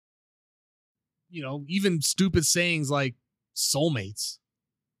even stupid sayings like soulmates.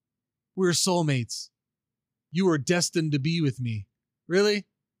 We're soulmates. You are destined to be with me. Really?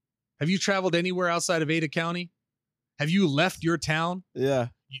 Have you traveled anywhere outside of Ada County? Have you left your town? Yeah.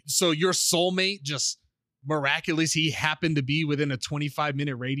 So your soulmate just miraculously happened to be within a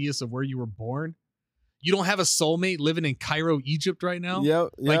 25-minute radius of where you were born? You don't have a soulmate living in Cairo, Egypt right now? Yep.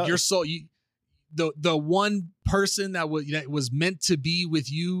 Like your soul, the one person that was meant to be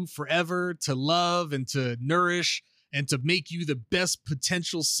with you forever, to love and to nourish and to make you the best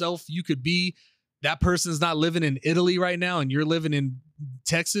potential self you could be. That person's not living in Italy right now and you're living in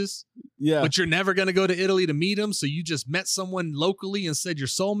Texas. Yeah. But you're never going to go to Italy to meet him. So you just met someone locally and said you're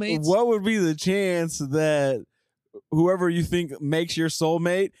soulmates. What would be the chance that whoever you think makes your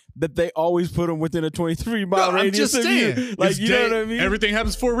soulmate, that they always put them within a 23-mile radius of you? Like, you know what I mean? Everything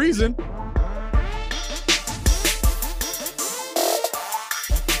happens for a reason.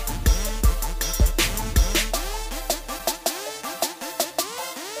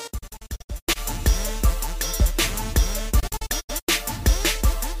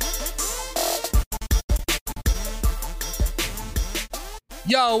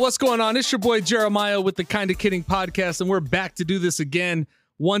 Yo, what's going on? It's your boy Jeremiah with the Kinda Kidding Podcast, and we're back to do this again.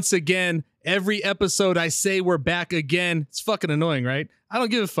 Once again, every episode I say we're back again. It's fucking annoying, right? I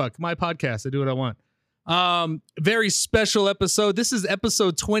don't give a fuck. My podcast, I do what I want. Very special episode. This is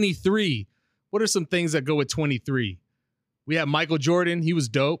episode 23. What are some things that go with 23? We have Michael Jordan. He was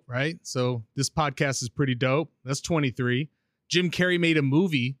dope, right? So this podcast is pretty dope. That's 23. Jim Carrey made a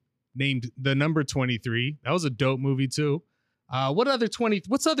movie named The Number 23. That was a dope movie too.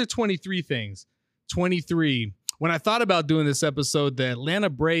 What's other 23 things? 23. When I thought about doing this episode, the Atlanta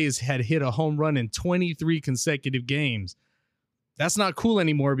Braves had hit a home run in 23 consecutive games. That's not cool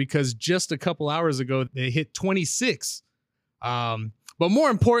anymore because just a couple hours ago, they hit 26. But more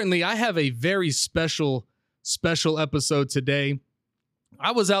importantly, I have a very special episode today.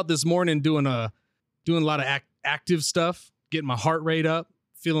 I was out this morning doing a lot of active stuff, getting my heart rate up,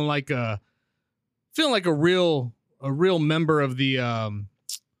 feeling like a real member of the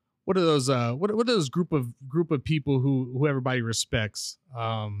what are those group of people who everybody respects?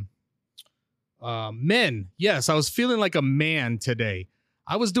 Men. Yes, I was feeling like a man today.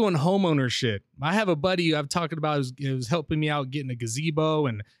 I was doing homeowner shit. I have a buddy I've talked about who's helping me out getting a gazebo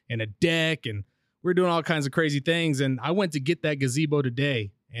and a deck, and we're doing all kinds of crazy things. And I went to get that gazebo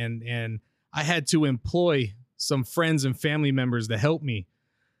today, and I had to employ some friends and family members to help me.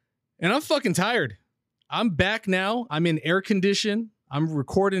 And I'm fucking tired. I'm back now. I'm in air condition. I'm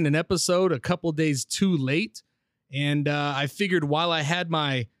recording an episode a couple days too late. And I figured while I had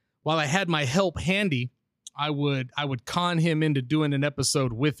my help handy, I would con him into doing an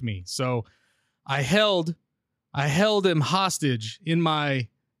episode with me. So I held him hostage in my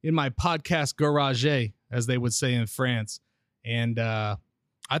podcast garage, as they would say in France. And I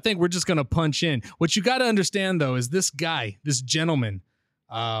think we're just gonna punch in. What you got to understand though is this gentleman,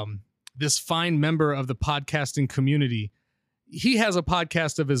 this fine member of the podcasting community, he has a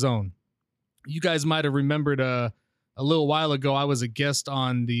podcast of his own. You guys might have remembered a little while ago, I was a guest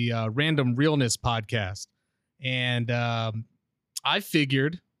on the Random Realness Podcast. And I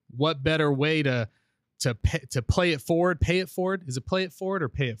figured what better way to play it forward, pay it forward? Is it play it forward or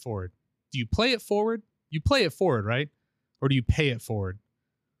pay it forward? Do you play it forward? You play it forward, right? Or do you pay it forward?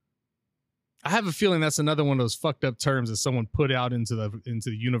 I have a feeling that's another one of those fucked up terms that someone put out into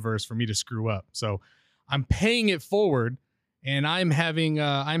the universe for me to screw up. So I'm paying it forward, and I'm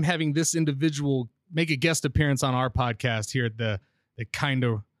having this individual make a guest appearance on our podcast here at the kind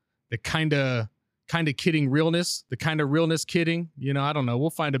of kidding realness, the kind of realness kidding. You know, I don't know.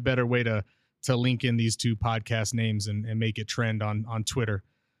 We'll find a better way to link in these two podcast names and make it trend on Twitter.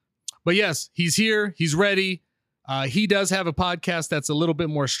 But yes, he's here. He's ready. He does have a podcast that's a little bit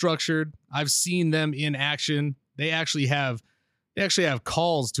more structured. I've seen them in action. They actually have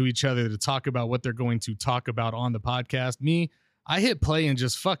calls to each other to talk about what they're going to talk about on the podcast. Me, I hit play and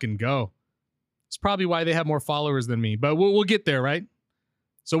just fucking go. It's probably why they have more followers than me, but we'll get there, right?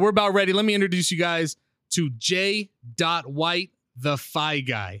 So we're about ready. Let me introduce you guys to J.White the FI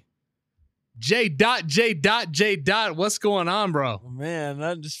Guy. J. What's going on, bro? Man,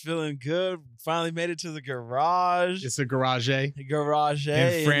 I'm just feeling good. Finally made it to the garage. It's a garage. Garage.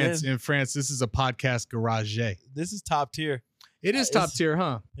 In France, this is a podcast garage. This is top tier. It is top tier,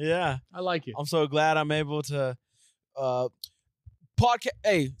 huh? Yeah. I like it. I'm so glad I'm able to podcast.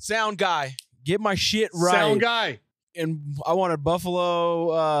 Hey, sound guy, get my shit right. Sound guy. And I wanted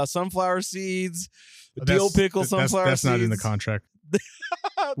buffalo sunflower seeds, dill pickle sunflower seeds. That's not in the contract.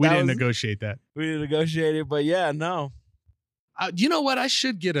 We didn't negotiate that. We didn't negotiate it, but yeah, no. You know what? I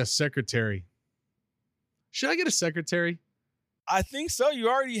should get a secretary. Should I get a secretary? I think so. You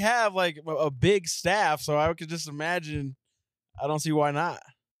already have like a big staff, so I could just imagine. I don't see why not.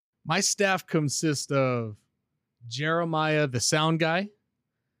 My staff consists of Jeremiah, the sound guy.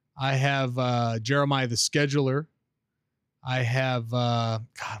 I have Jeremiah, the scheduler. I have God,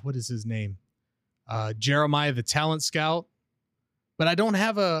 what is his name? Jeremiah, the talent scout. But I don't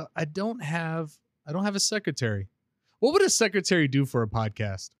have a secretary. What would a secretary do for a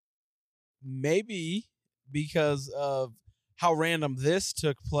podcast? Maybe because of how random this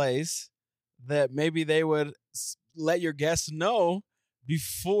took place, that maybe they would let your guests know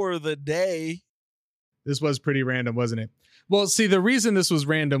before the day. This was pretty random, wasn't it? Well, see, the reason this was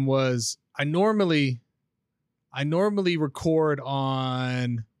random was I normally record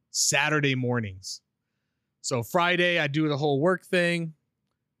on Saturday mornings. So Friday, I do the whole work thing.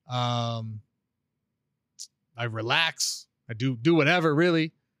 I relax. I do whatever,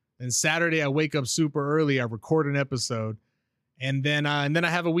 really. And Saturday, I wake up super early. I record an episode. And then I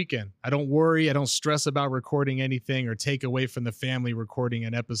have a weekend. I don't worry. I don't stress about recording anything or take away from the family recording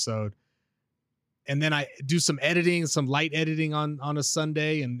an episode. And then I do some editing, some light editing on a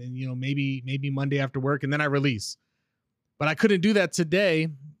Sunday, and maybe Monday after work, and then I release. But I couldn't do that today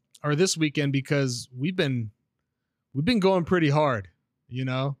or this weekend because we've been going pretty hard,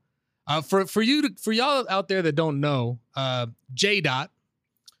 For y'all out there that don't know, J.White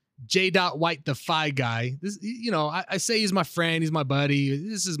the FI Guy. This, I say he's my friend, he's my buddy.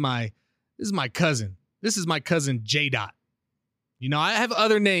 This is my cousin. This is my cousin J. I have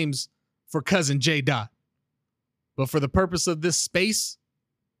other names for cousin J. But for the purpose of this space,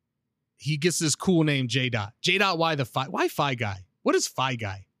 he gets this cool name J. Why the FI? Why FI Guy? What is FI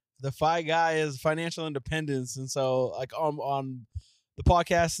Guy? The FI Guy is financial independence, and so like on the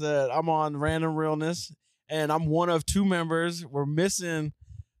podcast that I'm on, Random Realness, and I'm one of two members. We're missing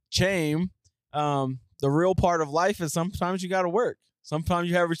Chaim. The real part of life is sometimes you got to work. Sometimes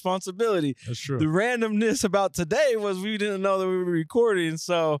you have responsibility. That's true. The randomness about today was we didn't know that we were recording,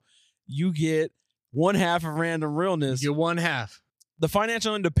 so you get one half of Random Realness. You get one half. The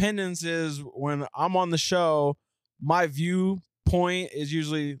financial independence is when I'm on the show, my viewpoint is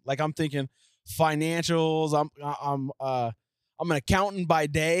usually like I'm thinking financials. I'm an accountant by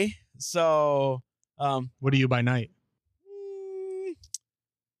day. So what are you by night?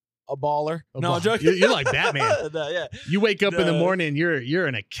 A baller. No, I'm joking. You're like Batman. No, yeah. You wake up in the morning, you're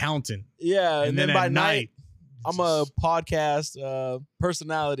an accountant. Yeah, and then by night, I'm a podcast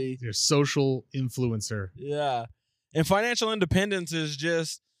personality. You're a social influencer. Yeah. And financial independence is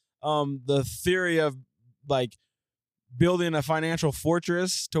just the theory of like building a financial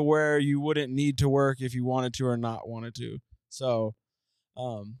fortress to where you wouldn't need to work if you wanted to or not wanted to. So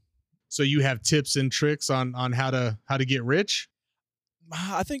so you have tips and tricks on how to get rich?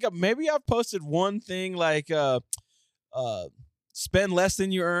 I think maybe I've posted one thing like spend less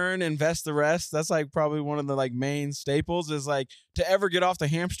than you earn, invest the rest. That's like probably one of the like main staples is like to ever get off the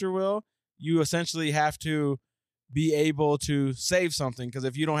hamster wheel, you essentially have to be able to save something. Because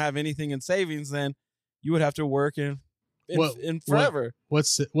if you don't have anything in savings, then you would have to work in forever.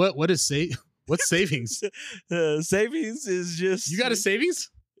 What's savings? Savings is just you got a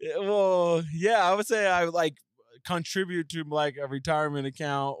savings? Well, yeah, I would say I like contribute to like a retirement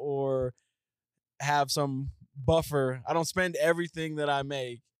account or have some buffer. I don't spend everything that I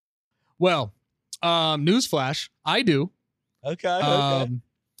make. Well, newsflash, I do. Okay.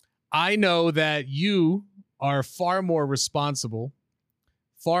 I know that you are far more responsible,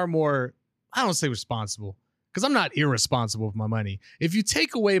 I don't say responsible, because I'm not irresponsible with my money. If you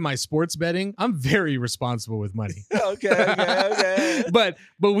take away my sports betting, I'm very responsible with money. Okay. But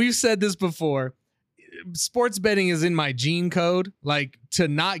we've said this before. Sports betting is in my gene code. Like, to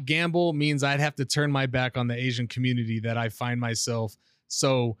not gamble means I'd have to turn my back on the Asian community that I find myself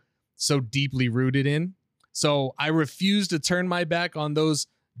so deeply rooted in. So I refuse to turn my back on those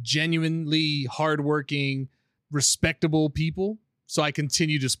genuinely hardworking, respectable people. So I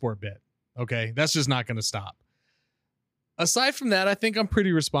continue to sport bet. Okay. That's just not going to stop. Aside from that, I think I'm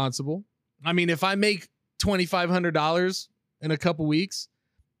pretty responsible. I mean, if I make $2,500 in a couple weeks,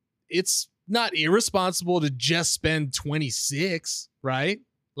 it's not irresponsible to just spend 26, right?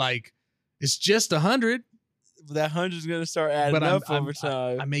 Like, it's just 100. That 100 is going to start adding up over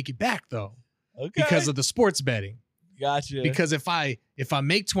time. I make it back though. Okay. Because of the sports betting. Gotcha. Because if I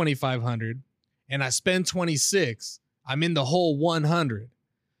make 2,500 and I spend 26, I'm in the whole 100.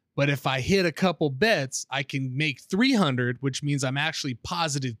 But if I hit a couple bets, I can make 300, which means I'm actually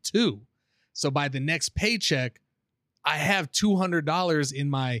positive 2. So by the next paycheck, I have $200 in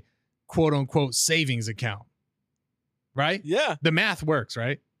my quote unquote savings account. Right? Yeah. The math works,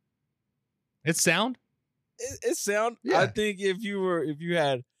 right? It's sound. It sound. Yeah. I think if you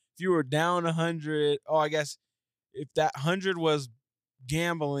were down 100. Oh, I guess if that 100 was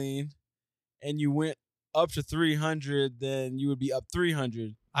gambling, and you went up to 300, then you would be up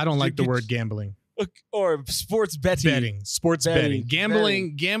 300. I don't like the word gambling. Or sports betting. Sports betting.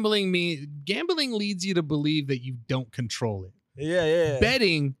 Betting. Gambling leads you to believe that you don't control it. Yeah.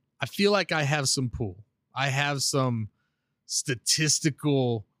 Betting, I feel like I have some pull. I have some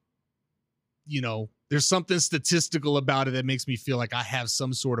statistical, there's something statistical about it that makes me feel like I have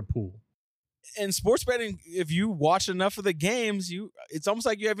some sort of pull. And sports betting, if you watch enough of the games, it's almost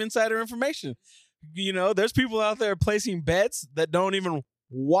like you have insider information. There's people out there placing bets that don't even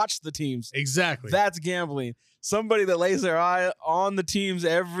watch the teams. Exactly. That's gambling. Somebody that lays their eye on the teams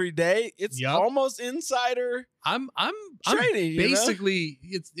every day, it's almost insider. I'm trading. Basically,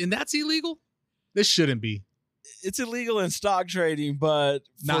 and that's illegal. This shouldn't be. It's illegal in stock trading, but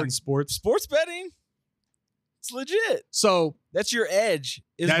not in sports. Sports betting, it's legit. So that's your edge.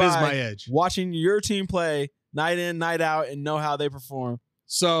 That is my edge. Watching your team play night in, night out, and know how they perform.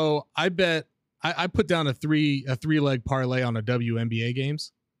 So I bet I put down a three leg parlay on a WNBA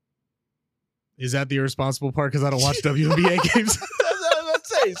games. Is that the irresponsible part? Because I don't watch WNBA games.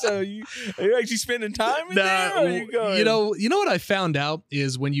 So are you actually spending time in there? Or are you going? You know what I found out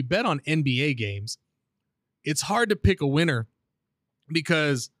is when you bet on NBA games, it's hard to pick a winner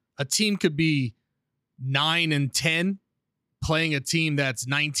because a team could be 9-10 playing a team that's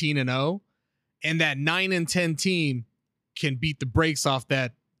 19-0, and that 9-10 team can beat the brakes off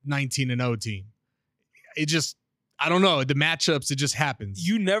that 19-0 team. It just, I don't know. The matchups, it just happens.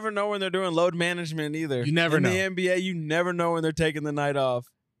 You never know when they're doing load management either. You never know. In the NBA, you never know when they're taking the night off.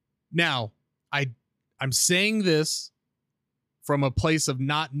 Now, I'm saying this from a place of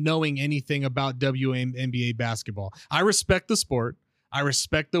not knowing anything about WNBA basketball. I respect the sport. I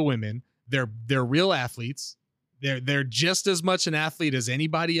respect the women. They're real athletes. They're just as much an athlete as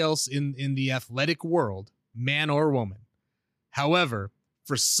anybody else in the athletic world, man or woman. However,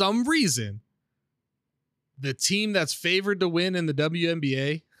 for some reason, the team that's favored to win in the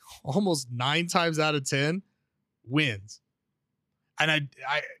WNBA, almost 9 times out of 10, wins. And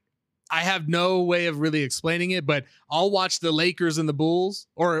I have no way of really explaining it, but I'll watch the Lakers and the Bulls,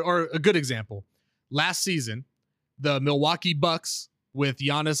 or a good example. Last season, the Milwaukee Bucks with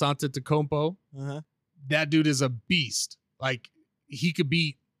Giannis Antetokounmpo, that dude is a beast. Like he could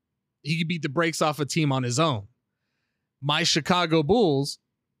beat the brakes off a team on his own. My Chicago Bulls,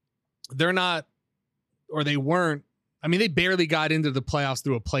 they're not, or they weren't. I mean, they barely got into the playoffs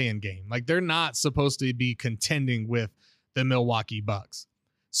through a play-in game. Like they're not supposed to be contending with the Milwaukee Bucks.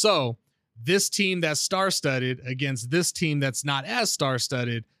 So this team that's star-studded against this team that's not as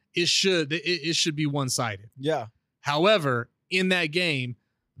star-studded, it should be one-sided. Yeah. However, in that game,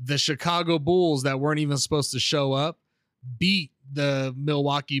 the Chicago Bulls that weren't even supposed to show up beat the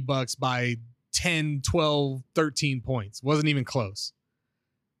Milwaukee Bucks by 10, 12, 13 points. Wasn't even close.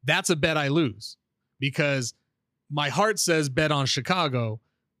 That's a bet I lose because my heart says bet on Chicago.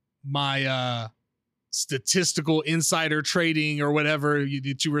 My statistical insider trading or whatever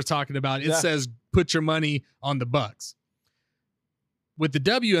that you were talking about, it says put your money on the Bucks. With the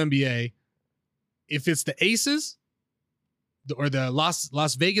WNBA, if it's the Aces or the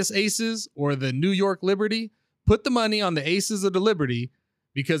Las Vegas Aces or the New York Liberty, put the money on the Aces of the Liberty,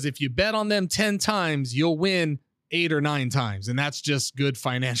 because if you bet on them 10 times, you'll win 8 or 9 times. And that's just good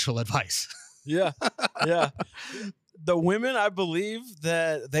financial advice. Yeah. The women, I believe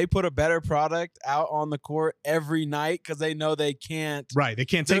that they put a better product out on the court every night because they know they can't. Right. They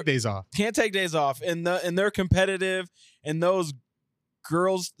can't take days off. Can't take days off. And they're competitive. And those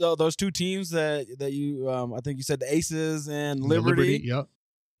girls, those two teams that you, I think you said the Aces and Liberty. Yep.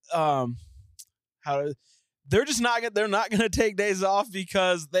 They're just they're not going to take days off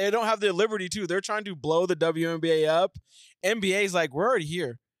because they don't have the liberty to. They're trying to blow the WNBA up. NBA's like, we're already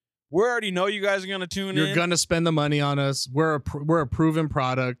here. We already know you guys are going to tune in. You're going to spend the money on us. We're a proven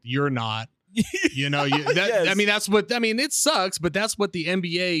product. You're not. Yes. I mean, it sucks, but that's what the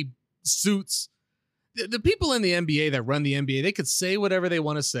NBA suits. The people in the NBA that run the NBA, they could say whatever they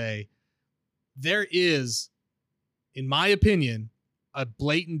want to say. There is, in my opinion, a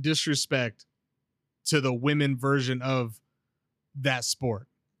blatant disrespect to the women version of that sport.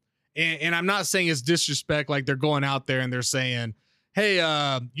 And I'm not saying it's disrespect like they're going out there and they're saying, hey,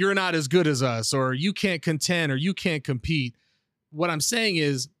 you're not as good as us, or you can't contend, or you can't compete. What I'm saying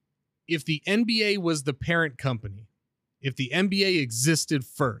is, if the NBA was the parent company, if the NBA existed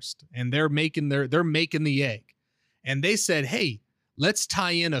first and they're making the egg, and they said, hey, let's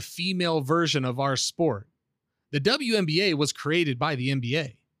tie in a female version of our sport. The WNBA was created by the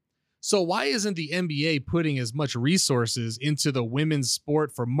NBA. So why isn't the NBA putting as much resources into the women's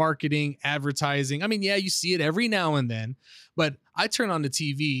sport for marketing, advertising? I mean, yeah, you see it every now and then, but I turn on the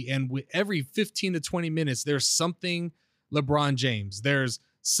TV and with every 15 to 20 minutes, there's something LeBron James. There's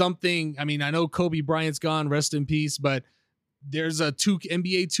something, I mean, I know Kobe Bryant's gone, rest in peace, but there's a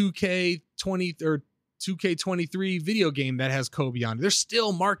NBA 2K20 or 2K23 video game that has Kobe on it. They're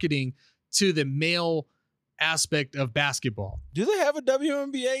still marketing to the male aspect of basketball. Do they have a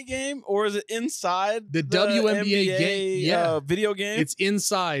WNBA game, or is it inside the WNBA game? Yeah, video game. It's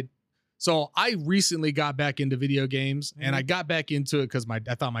inside. So I recently got back into video games, and I got back into it because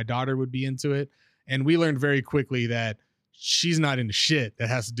I thought my daughter would be into it, and we learned very quickly that she's not into shit that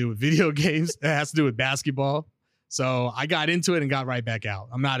has to do with video games. That has to do with basketball. So I got into it and got right back out.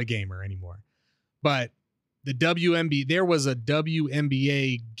 I'm not a gamer anymore. But the WNBA, there was a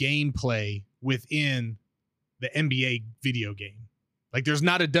WNBA gameplay within the NBA video game. Like there's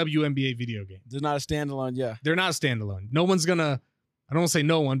not a WNBA video game. They're not a standalone. Yeah. They're not a standalone. No one's gonna, I don't want to say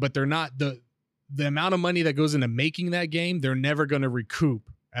no one, but they're not the amount of money that goes into making that game. They're never going to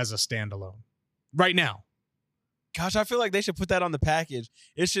recoup as a standalone right now. Gosh, I feel like they should put that on the package.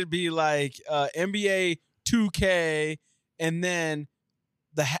 It should be like NBA 2K, and then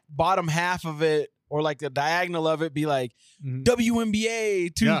the bottom half of it, or like the diagonal of it, be like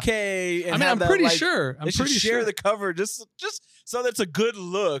WNBA 2K. Yeah. And I'm pretty sure. They should share the cover just so that's a good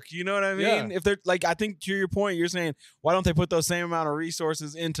look. You know what I mean? Yeah. If they're like, I think to your point, you're saying, why don't they put those same amount of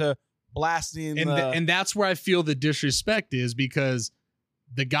resources into blasting? And that's where I feel the disrespect is, because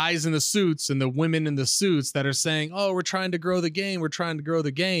the guys in the suits and the women in the suits that are saying, oh, we're trying to grow the game. We're trying to grow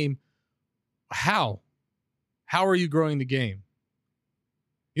the game. How are you growing the game?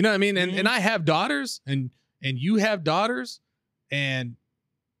 You know what I mean? And I have daughters, and you have daughters, and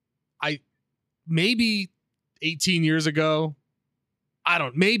maybe 18 years ago,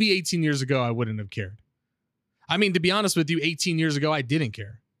 maybe 18 years ago, I wouldn't have cared. I mean, to be honest with you, 18 years ago, I didn't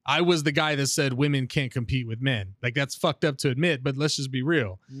care. I was the guy that said women can't compete with men. Like, that's fucked up to admit, but let's just be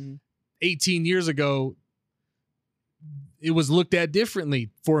real. 18 years ago, it was looked at differently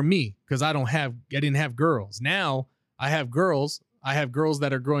for me because I didn't have girls. Now I have girls. I have girls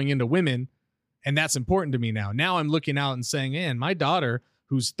that are growing into women, and that's important to me now. Now I'm looking out and saying, man, my daughter,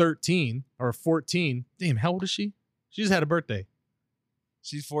 who's 13 or 14, damn, how old is she? She just had a birthday.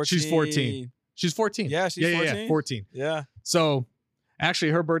 She's 14. She's 14. She's 14. Yeah, she's 14. Yeah, 14. Yeah. So actually,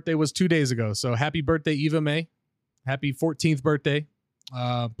 her birthday was 2 days ago. So happy birthday, Eva May. Happy 14th birthday.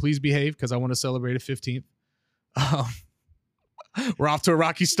 Please behave because I want to celebrate a 15th. We're off to a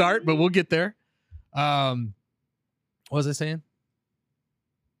rocky start, but we'll get there. What was I saying?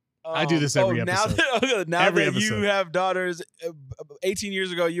 I do this every episode. Now that you have daughters, 18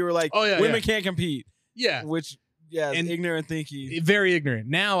 years ago, you were like, women can't compete. Yeah. Which, and ignorant thinking. Very ignorant.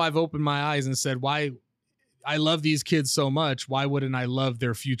 Now I've opened my eyes and said, why I love these kids so much. Why wouldn't I love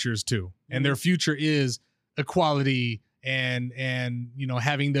their futures too? And their future is equality and you know,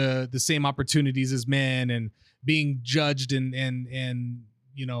 having the same opportunities as men and being judged and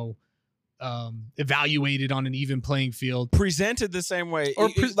you know, evaluated on an even playing field, presented the same way, or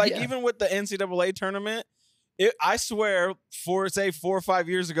even with the NCAA tournament, I swear, for say 4 or 5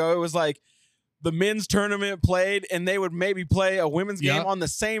 years ago, it was like the men's tournament played, and they would maybe play a women's game on the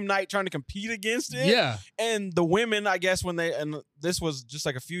same night, trying to compete against it. Yeah, and the women, I guess, and this was just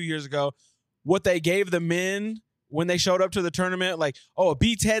like a few years ago, what they gave the men when they showed up to the tournament, like, oh, a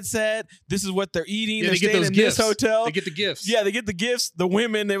Beats headset. This is what they're eating. Yeah, they're staying in gifts. This hotel. They get the gifts. Yeah, they get the gifts. The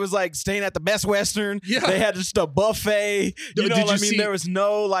women, it was like staying at the Best Western. Yeah. They had just a buffet. You know what I mean? See, there was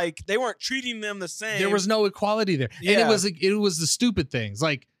no, like, they weren't treating them the same. There was no equality there. Yeah. And it was the stupid things.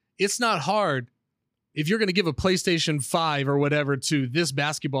 Like, it's not hard if you're going to give a PlayStation 5 or whatever to this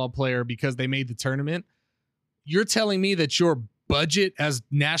basketball player because they made the tournament. You're telling me that your budget as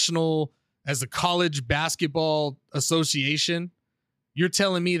the College Basketball Association, you're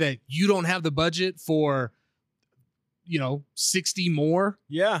telling me that you don't have the budget for, 60 more?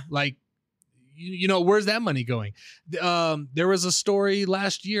 Yeah. Like, where's that money going? There was a story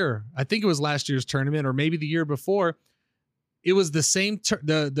last year. I think it was last year's tournament or maybe the year before. It was the same,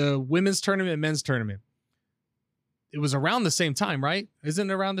 the women's tournament, men's tournament. It was around the same time, right? Isn't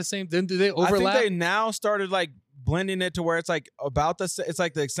it around the same? Then do they overlap? I think they now started like blending it to where it's like it's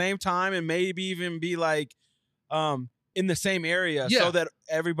like the same time, and maybe even be like in the same area, so that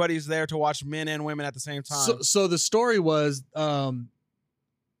everybody's there to watch men and women at the same time. So the story was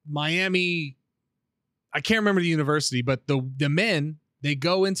Miami, I can't remember the university, but the men, they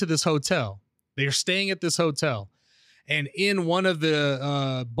go into this hotel. They are staying at this hotel, and in one of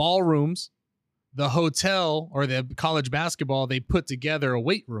the ballrooms, the hotel or the college basketball, they put together a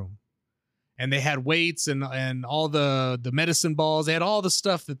weight room. and they had weights and all the medicine balls. They had all the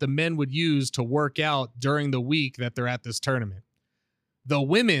stuff that the men would use to work out during the week that they're at this tournament. The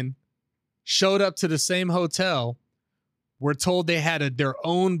women showed up to the same hotel, were told they had their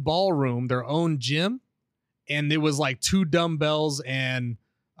own ballroom, their own gym, and it was like 2 dumbbells and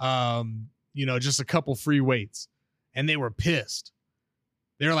just a couple free weights, and they were pissed.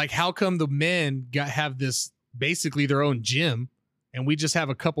 They're like, how come the men have this basically their own gym, and we just have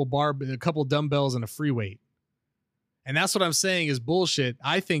a couple dumbbells and a free weight? And that's what I'm saying is bullshit.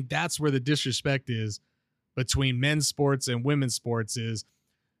 I think that's where the disrespect is between men's sports and women's sports. Is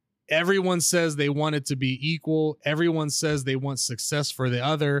everyone says they want it to be equal. Everyone says they want success for the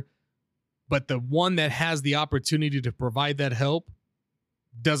other, but the one that has the opportunity to provide that help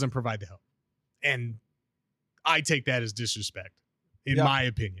doesn't provide the help. And I take that as disrespect, in my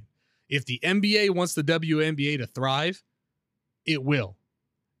opinion. If the NBA wants the WNBA to thrive, it will.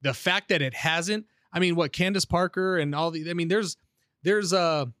 The fact that it hasn't, I mean, what Candace Parker and all the, I mean, there's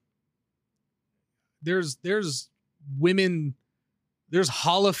women, there's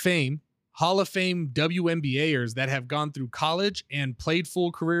Hall of Fame WNBAers that have gone through college and played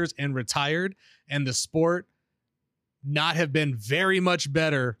full careers and retired, and the sport not have been very much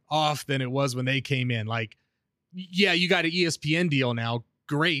better off than it was when they came in. Like, yeah, you got an ESPN deal now.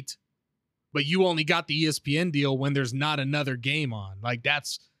 Great. But you only got the ESPN deal when there's not another game on. Like,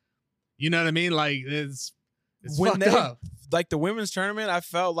 that's, you know what I mean? Like, it's fucked up. Like the women's tournament, I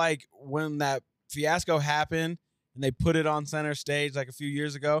felt like when that fiasco happened and they put it on center stage like a few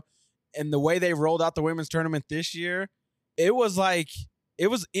years ago, and the way they rolled out the women's tournament this year, it was like, it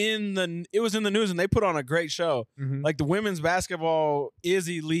was in the news, and they put on a great show. Mm-hmm. Like the women's basketball is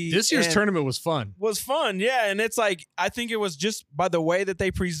elite. This year's tournament was fun. Yeah. And it's like, I think it was just by the way that they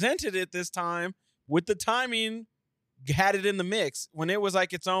presented it this time with the timing, had it in the mix when it was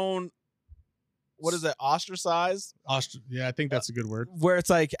like its own, what is it, ostracized? Yeah, I think that's a good word. Where it's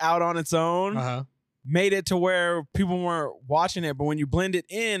like out on its own. Made it to where people weren't watching it. But when you blend it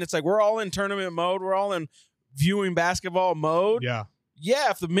in, it's like we're all in tournament mode. We're all in viewing basketball mode.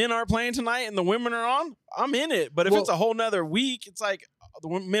 Yeah, if the men aren't playing tonight and the women are on, I'm in it. But if it's a whole nother week, it's like the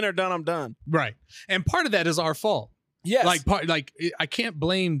men are done, I'm done. Right. And part of that is our fault. Yes. I can't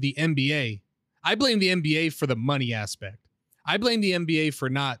blame the NBA. I blame the NBA for the money aspect. I blame the NBA for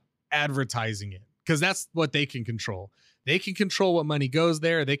not advertising it, because that's what they can control. They can control what money goes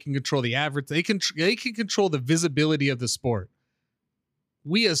there. They can control the average. They can control the visibility of the sport.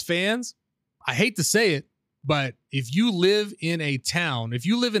 We as fans, I hate to say it, but if you live in a town, if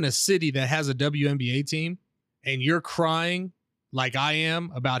you live in a city that has a WNBA team and you're crying like I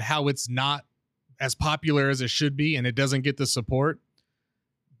am about how it's not as popular as it should be and it doesn't get the support,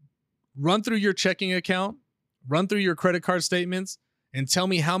 run through your checking account, run through your credit card statements, and tell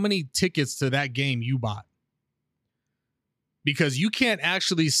me how many tickets to that game you bought. Because you can't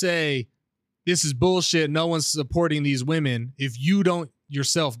actually say this is bullshit, no one's supporting these women, if you don't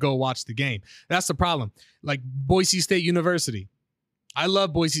yourself go watch the game. That's the problem. Like Boise State University. I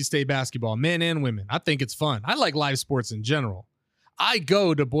love Boise State basketball, men and women. I think it's fun. I like live sports in general. I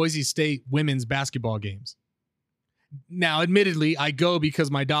go to Boise State women's basketball games. Now, admittedly, I go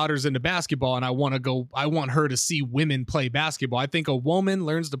because my daughter's into basketball and I want her to see women play basketball. I think a woman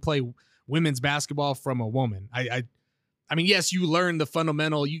learns to play women's basketball from a woman. I mean, yes, you learn the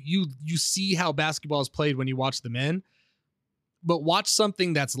fundamental. You see how basketball is played when you watch the men, but watch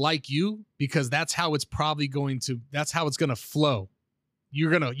something that's like you, because that's how it's probably going to. That's how it's going to flow.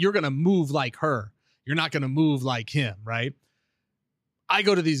 You're gonna move like her. You're not gonna move like him, right? I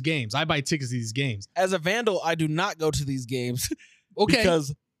go to these games. I buy tickets to these games. As a Vandal, I do not go to these games. Okay,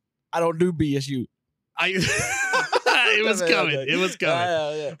 because I don't do BSU. It was coming. It was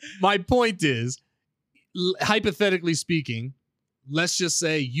coming. Yeah. My point is, hypothetically speaking, let's just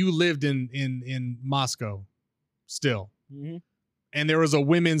say you lived in Moscow still, mm-hmm. and there was a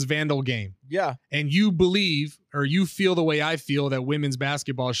women's Vandal game. Yeah. And you believe, or you feel the way I feel, that women's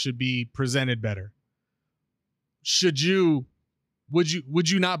basketball should be presented better. Would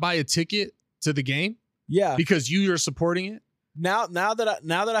you not buy a ticket to the game? Yeah. Because you're supporting it? Now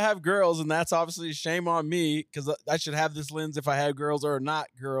that I have girls, and that's obviously shame on me, because I should have this lens if I had girls or not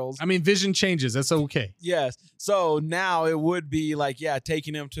girls. I mean, vision changes. That's okay. Yes. So now it would be like, yeah,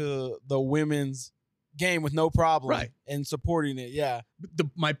 taking them to the women's game with no problem, right, and supporting it. Yeah.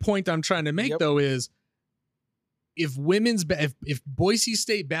 My point I'm trying to make though is, if Boise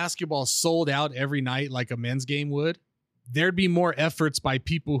State basketball sold out every night like a men's game would, there'd be more efforts by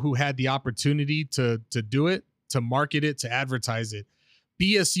people who had the opportunity to do it, to market it, to advertise it.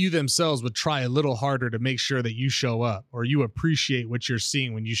 BSU themselves would try a little harder to make sure that you show up or you appreciate what you're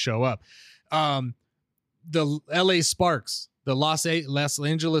seeing when you show up. The LA Sparks, the Los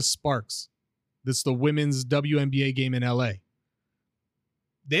Angeles Sparks. That's the women's WNBA game in LA.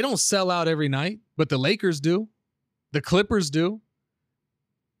 They don't sell out every night, but the Lakers do. The Clippers do.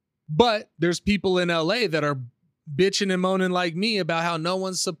 But there's people in LA that are bitching and moaning like me about how no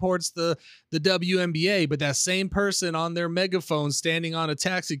one supports the WNBA, but that same person on their megaphone standing on a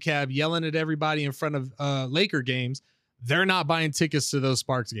taxi cab yelling at everybody in front of Laker games, they're not buying tickets to those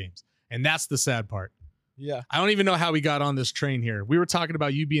Sparks games. And that's the sad part. Yeah. I don't even know how we got on this train here. We were talking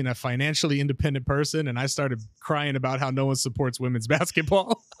about you being a financially independent person, and I started crying about how no one supports women's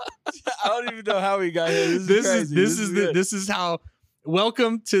basketball. I don't even know how we got here. This is how.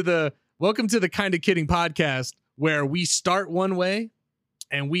 Welcome to the Kinda Kidding podcast, where we start one way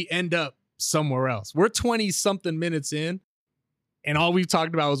and we end up somewhere else. We're 20 something minutes in, and all we've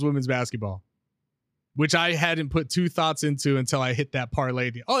talked about was women's basketball, which I hadn't put two thoughts into until I hit that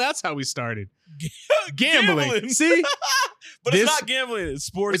parlay. Oh, that's how we started. Gambling. See? But it's not gambling. It's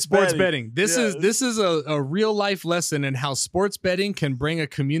sports betting. This is a real life lesson in how sports betting can bring a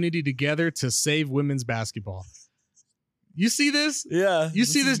community together to save women's basketball. You see this? Yeah. You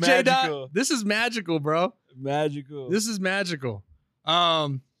see this, J. Dot? This is magical, bro. Magical. This is magical.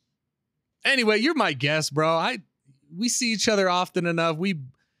 Anyway, you're my guest, bro. We see each other often enough. We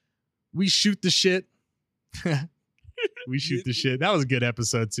shoot the shit. We shoot the shit. That was a good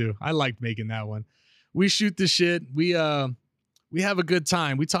episode too. I liked making that one. We shoot the shit. We have a good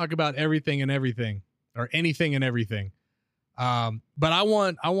time. We talk about everything and everything, or anything and everything. But I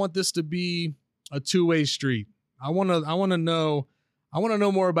want this to be a two-way street. I want to know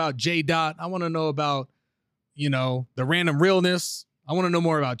more about J. Dot. I want to know about, the random realness. I want to know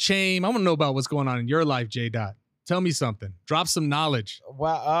more about Chaim. I want to know about what's going on in your life, J. Dot. Tell me something. Drop some knowledge.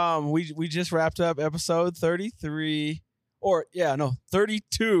 Wow. We just wrapped up episode 33,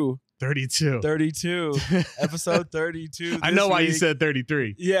 32. 32. Episode 32. I know why you said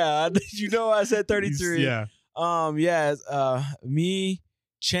 33. Yeah, you know I said 33. Yeah. Me,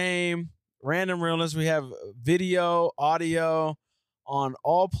 Chaim, Random Realness. We have video, audio on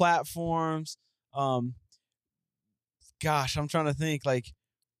all platforms. Gosh, I'm trying to think. Like,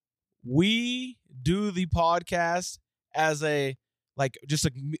 we do the podcast as just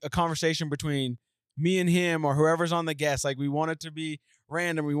a conversation between me and him or whoever's on the guest. Like, we want it to be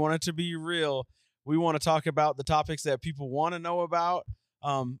random. We want it to be real. We want to talk about the topics that people want to know about.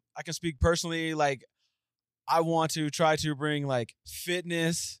 I can speak personally. Like, I want to try to bring like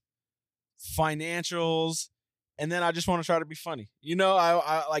fitness, financials, and then I just want to try to be funny.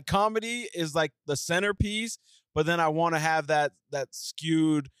 I like comedy is like the centerpiece, but then I want to have that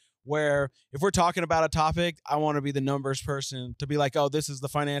skewed where if we're talking about a topic, I want to be the numbers person to be like, oh, this is the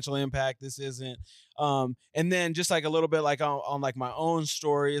financial impact. This isn't. And then just like a little bit like on like my own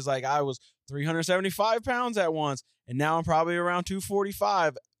story is like I was 375 pounds at once, and now I'm probably around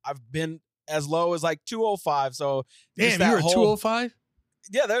 245. I've been as low as like 205. So damn, you were 205?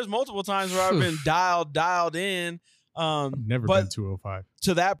 Yeah, there's multiple times where I've been dialed in. I've never been 205.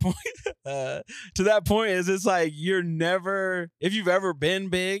 To that point is it's like you're never, if you've ever been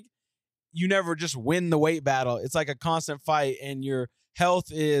big, you never just win the weight battle. It's like a constant fight, and your health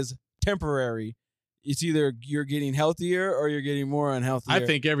is temporary. It's either you're getting healthier or you're getting more unhealthy. I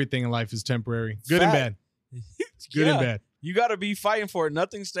think everything in life is temporary. Good and bad. Good and bad. You got to be fighting for it.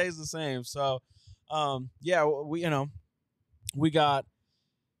 Nothing stays the same. So, we got,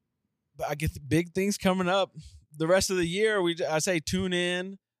 I get the big things coming up. The rest of the year, I say tune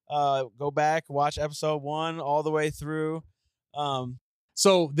in, go back, watch episode 1 all the way through.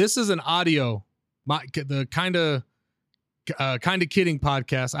 So this is an audio, the kind of kidding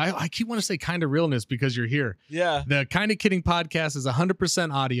podcast. I keep wanting to say kind of realness because you're here. Yeah. The Kind of Kidding podcast is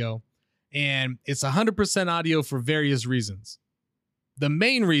 100% audio, and it's 100% audio for various reasons. The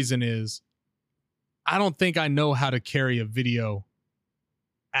main reason is I don't think I know how to carry a video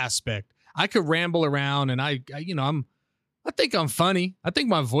aspect. I could ramble around, and I think I'm funny. I think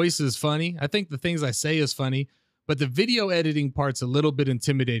my voice is funny. I think the things I say is funny, but the video editing part's a little bit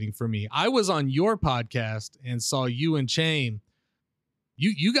intimidating for me. I was on your podcast and saw you and Chaim.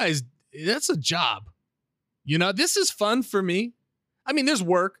 You guys, that's a job. This is fun for me. I mean, there's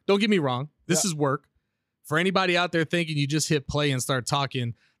work. Don't get me wrong. This is work. For anybody out there thinking you just hit play and start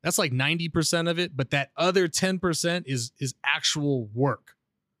talking, that's like 90% of it, but that other 10% is actual work.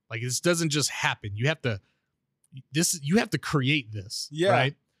 Like, this doesn't just happen. You have to create this,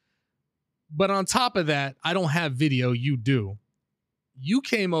 right? But on top of that, I don't have video. You do. You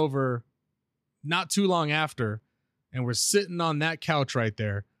came over not too long after, and we're sitting on that couch right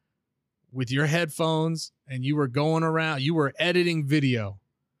there with your headphones, and you were going around. You were editing video.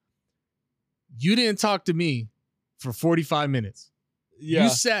 You didn't talk to me for 45 minutes. Yeah.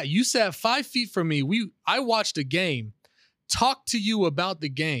 You sat 5 feet from me. I watched a game, talked to you about the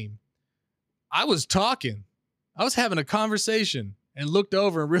game. I was talking. I was having a conversation and looked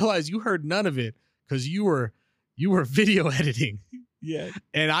over and realized you heard none of it because you were video editing. Yeah.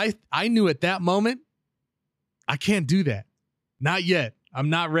 And I knew at that moment, I can't do that. Not yet. I'm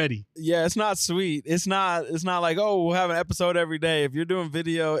not ready. Yeah, it's not sweet. It's not like, oh, we'll have an episode every day. If you're doing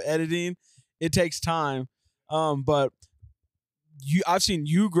video editing, it takes time. But I've seen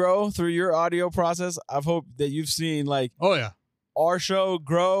you grow through your audio process. I've hoped that you've seen like, oh yeah, our show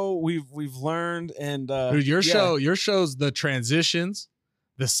grow. We've learned, and dude, your show's the transitions,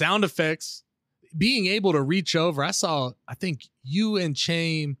 the sound effects, being able to reach over. I think you and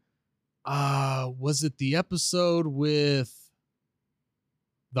Chaim, was it the episode with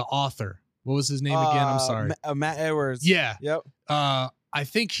the author? What was his name again? I'm sorry. Matt Edwards. Yeah. Yep. I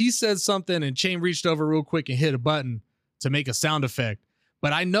think he said something and Chaim reached over real quick and hit a button to make a sound effect.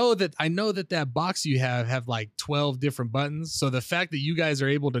 But I know that box you have like 12 different buttons. So the fact that you guys are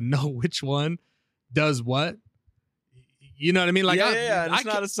able to know which one does what, you know what I mean? Like, it's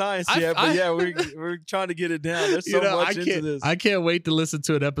not a science yet, but we're trying to get it down. There's so much into this. I can't wait to listen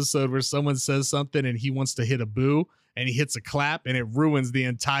to an episode where someone says something and he wants to hit a boo and he hits a clap and it ruins the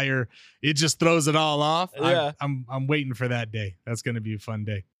entire. It just throws it all off. Yeah. I'm waiting for that day. That's going to be a fun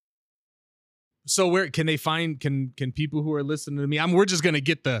day. So where can they find? Can people who are listening to me? We're just going to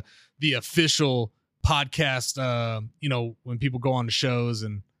get the official podcast. When people go on the shows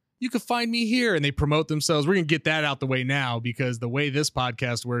and you can find me here and they promote themselves. We're going to get that out the way now because the way this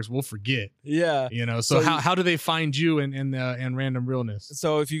podcast works, we'll forget. Yeah. So how do they find you and Random Realness?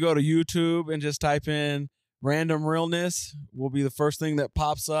 So if you go to YouTube and just type in Random Realness, will be the first thing that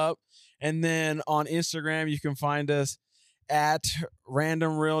pops up. And then on Instagram, you can find us at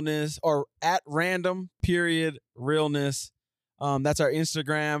Random Realness or at random.realness. That's our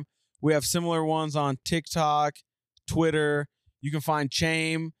Instagram. We have similar ones on TikTok, Twitter. You can find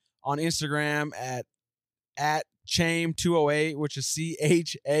Chaim on Instagram at Chaim208, which is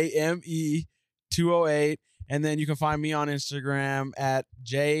CHAME 208. And then you can find me on Instagram at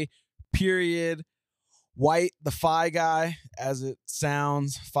J.White the FI Guy, as it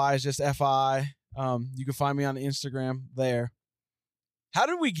sounds. FI is just FI. You can find me on Instagram there. How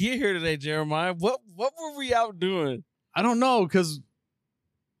did we get here today, Jeremiah? What were we out doing? I don't know, because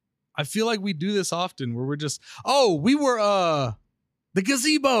I feel like we do this often where we're just, we were the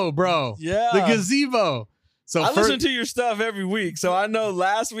gazebo, bro. Yeah. The gazebo. So I listen to your stuff every week. So I know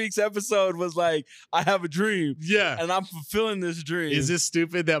last week's episode was like, I have a dream. Yeah. And I'm fulfilling this dream. Is it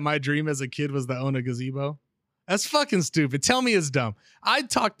stupid that my dream as a kid was to own a gazebo? That's fucking stupid. Tell me it's dumb. I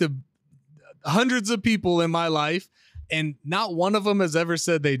talked to hundreds of people in my life, and not one of them has ever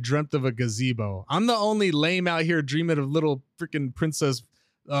said they dreamt of a gazebo. I'm the only lame out here dreaming of little freaking princess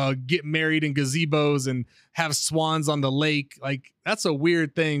get married in gazebos and have swans on the lake. Like, that's a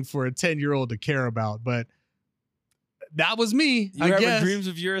weird thing for a 10-year-old to care about, but that was me. You have dreams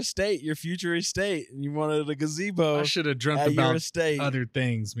of your estate, your future estate, and you wanted a gazebo. I should have dreamt about other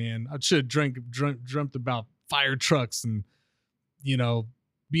things, man. I should have dreamt about fire trucks and,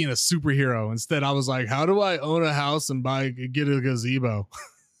 being a superhero. Instead, I was like, how do I own a house and get a gazebo?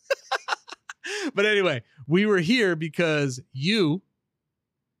 But anyway, we were here because you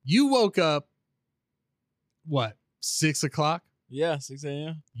woke up, 6 o'clock? Yeah, 6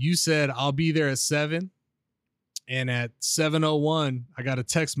 a.m. You said, I'll be there at 7. And at 7:01, I got a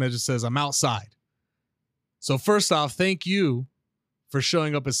text message that says, I'm outside. So first off, thank you for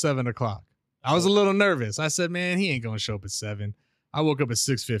showing up at 7 o'clock. I was a little nervous. I said, man, he ain't going to show up at 7. I woke up at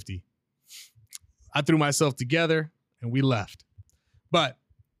 6:50. I threw myself together and we left. But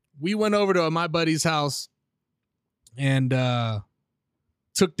we went over to my buddy's house and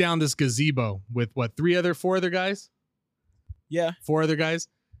took down this gazebo with 4 other guys? Yeah. 4 other guys.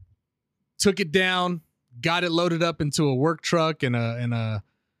 Took it down, got it loaded up into a work truck and a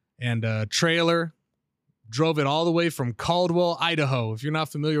trailer. Drove it all the way from Caldwell, Idaho. If you're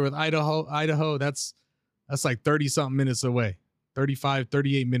not familiar with Idaho, that's like 30 something minutes away. 35,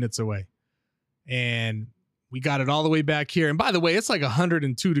 38 minutes away. And we got it all the way back here. And by the way, it's like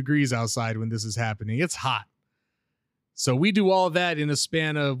 102 degrees outside when this is happening. It's hot. So we do all that in a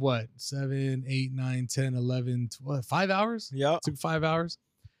span of 7, 8, 9, 10, 11, 12, 5 hours? Yeah. It took 5 hours.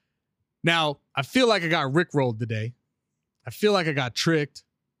 Now, I feel like I got rickrolled today. I feel like I got tricked.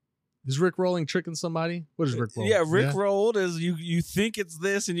 Is Rickrolling tricking somebody? What is Rickroll? Yeah, Rickrolled is you think it's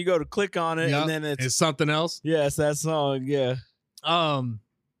this and you go to click on it and then it's something else. Yeah, it's that song. Yeah. I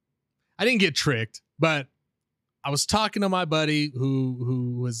didn't get tricked, but I was talking to my buddy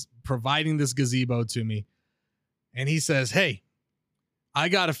who was providing this gazebo to me, and he says, "Hey, I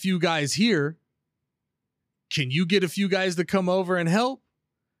got a few guys here. Can you get a few guys to come over and help?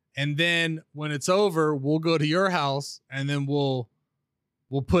 And then when it's over, we'll go to your house and then we'll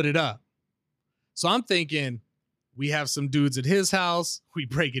put it up." So I'm thinking, we have some dudes at his house, we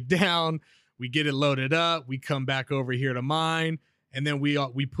break it down, we get it loaded up, we come back over here to mine, and then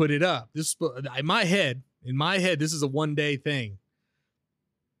we put it up. This in my head, this is a one-day thing.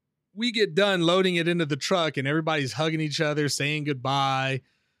 We get done loading it into the truck and everybody's hugging each other, saying goodbye.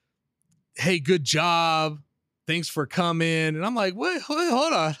 Hey, good job. Thanks for coming. And I'm like, wait,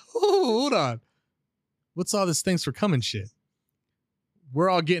 hold on. What's all this thanks for coming shit? We're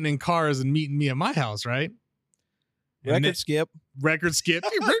all getting in cars and meeting me at my house, right? Record skip.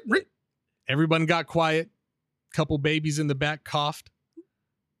 Everyone got quiet. Couple babies in the back coughed.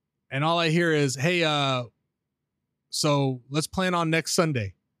 And all I hear is, hey, so let's plan on next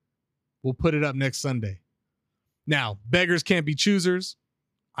Sunday. We'll put it up next Sunday. Now, beggars can't be choosers.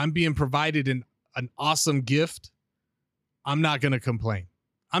 I'm being provided an awesome gift. I'm not going to complain.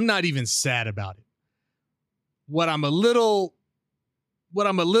 I'm not even sad about it. What I'm a little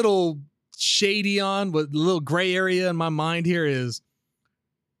shady on, what little gray area in my mind here is,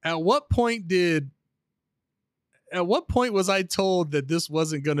 at what point was I told that this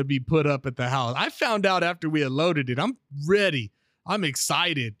wasn't going to be put up at the house? I found out after we had loaded it. I'm ready. I'm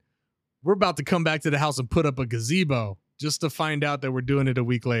excited. We're about to come back to the house and put up a gazebo just to find out that we're doing it a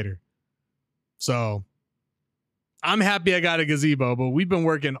week later. So I'm happy I got a gazebo, but we've been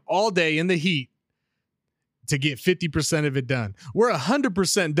working all day in the heat to get 50% of it done. We're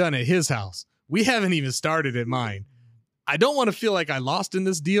 100% done at his house. We haven't even started at mine. I don't want to feel like I lost in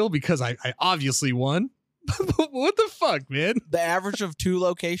this deal because I obviously won. What the fuck, man? The average of 2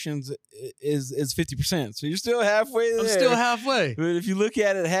 locations is 50%. So you're still halfway there. I'm still halfway. But if you look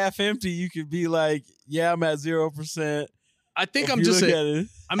at it half empty, you could be like, yeah, I'm at 0%. I think I'm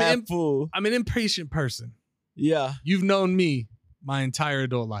an impatient person. Yeah. You've known me my entire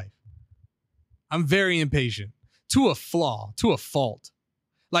adult life. I'm very impatient to a fault.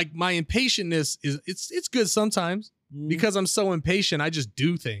 Like, my impatientness it's good sometimes because I'm so impatient. I just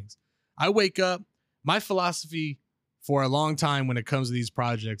do things. I wake up. My philosophy for a long time when it comes to these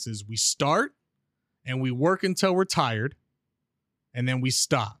projects is we start and we work until we're tired and then we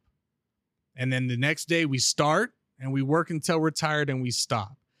stop. And then the next day we start and we work until we're tired and we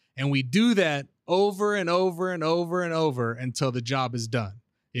stop. And we do that over and over and over and over until the job is done.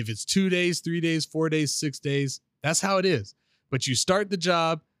 If it's 2 days, 3 days, 4 days, 6 days, that's how it is. But you start the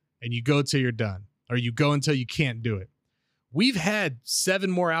job and you go till you're done, or you go until you can't do it. We've had 7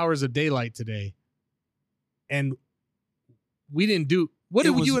 more hours of daylight today. And we didn't do, what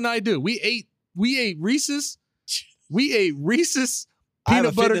did you and I do? We ate Reese's. We ate Reese's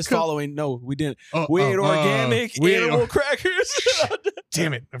peanut butter cup. Following. No, we didn't. We ate organic animal crackers.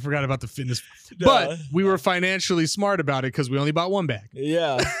 Damn it. I forgot about the fitness. No. But we were financially smart about it because we only bought 1 bag.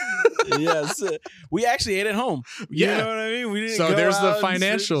 Yeah. Yes. We actually ate at home. Yeah. You know what I mean? We didn't so go there's out the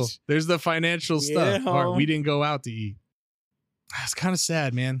financial. There's the financial stuff. We didn't go out to eat. It's kind of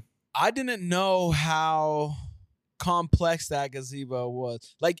sad, man. I didn't know how complex that gazebo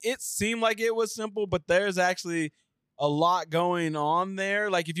was. Like, it seemed like it was simple, but there's actually a lot going on there.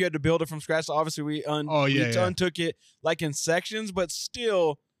 Like, if you had to build it from scratch, obviously we untook it like in sections, but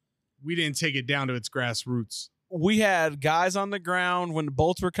still, we didn't take it down to its grassroots. We had guys on the ground when the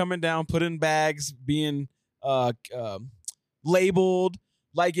bolts were coming down, put in bags, being labeled.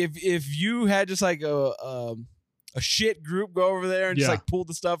 Like, if you had just like a shit group go over there and just like pull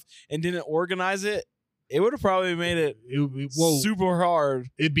the stuff and didn't organize it, it would have probably made it super hard.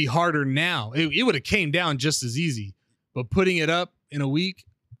 It'd be harder now. It would have came down just as easy, but putting it up in a week,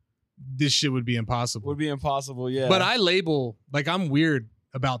 this shit would be impossible. Would be impossible, yeah. But I label, like, I'm weird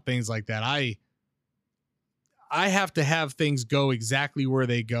about things like that. I have to have things go exactly where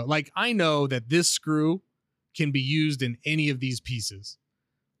they go. Like, I know that this screw can be used in any of these pieces.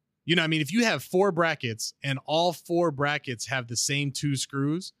 You know what I mean? If you have 4 brackets and all 4 brackets have the same 2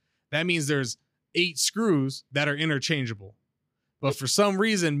 screws, that means there's 8 screws that are interchangeable. But for some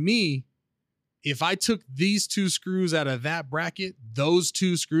reason, if I took these 2 screws out of that bracket, those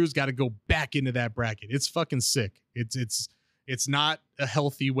 2 screws got to go back into that bracket. It's fucking sick. It's not a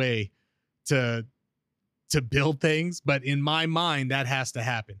healthy way to build things, but in my mind, that has to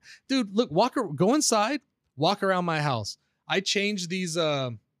happen. Dude, look, go inside, walk around my house. I changed these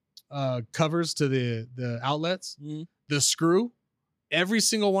covers to the outlets. Mm-hmm. The screw, every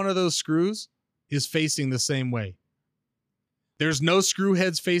single one of those screws is facing the same way. There's no screw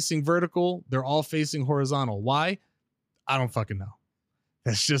heads facing vertical. They're all facing horizontal. Why? I don't fucking know.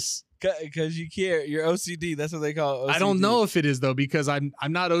 That's just because you care. You're OCD. That's what they call OCD. I don't know if it is though, because I'm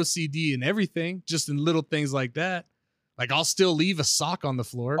not OCD in everything, just in little things like that. Like I'll still leave a sock on the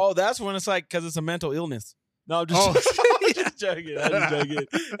floor. Oh, that's when it's like because it's a mental illness. No, I'm just, I'm just joking. I'm just joking.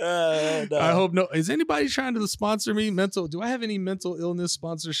 No. I hope no. Is anybody trying to sponsor me? Do I have any mental illness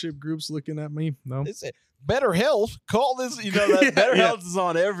sponsorship groups looking at me? No. Better Health. Call this. You know that Better Health is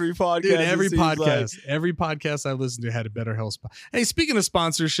on every podcast. Dude, every podcast I listened to had a Better Health spot. Hey, speaking of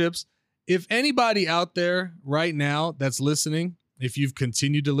sponsorships, if anybody out there right now that's listening, if you've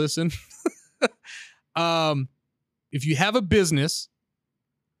continued to listen, if you have a business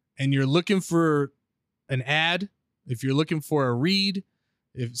and you're looking for an ad, if you're looking for a read,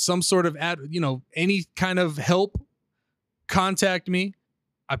 if some sort of ad, any kind of help, contact me.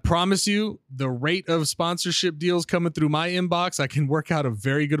 I promise you the rate of sponsorship deals coming through my inbox, I can work out a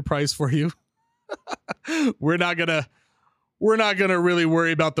very good price for you. We're not going to really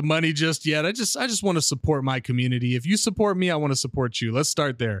worry about the money just yet. I just want to support my community. If you support me, I want to support you. Let's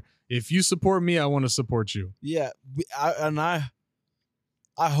start there. If you support me, I want to support you. Yeah. I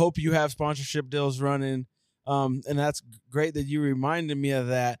hope you have sponsorship deals running. And that's great that you reminded me of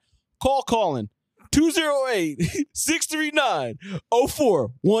that. Call Colin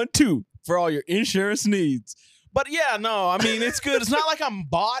 208-639-0412 for all your insurance needs. But yeah, no, I mean, it's good. It's not like I'm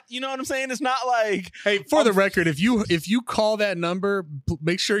bought. You know what I'm saying? It's not like, hey, for the record, if you call that number,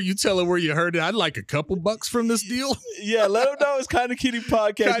 make sure you tell her where you heard it. I'd like a couple bucks from this deal. Yeah, let them know it's Kinda Kidding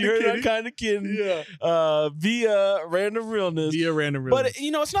Podcast. You heard that Kinda Kidding. Yeah. Via Random Realness. But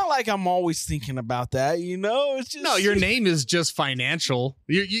it's not like I'm always thinking about that. It's just no. Your name is just financial.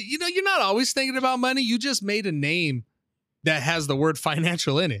 You're not always thinking about money. You just made a name that has the word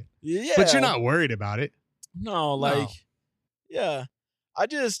financial in it. Yeah, but you're not worried about it. No, yeah. I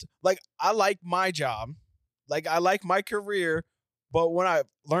just I like my job. I like my career. But when I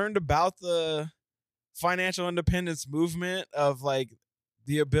learned about the financial independence movement of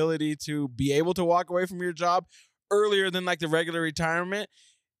the ability to be able to walk away from your job earlier than the regular retirement,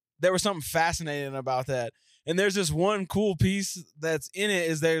 there was something fascinating about that. And there's this one cool piece that's in it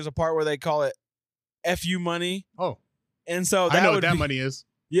is there's a part where they call it FU money. Oh. And so I know what that money is.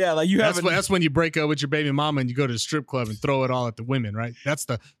 Yeah, that's when you break up with your baby mama and you go to the strip club and throw it all at the women, right? That's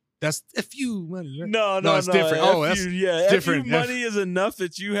FU money, right? No, it's different. That's different. FU money is enough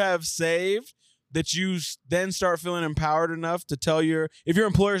that you have saved that you then start feeling empowered enough to tell if your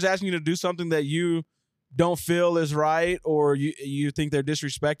employer is asking you to do something that you don't feel is right or you think they're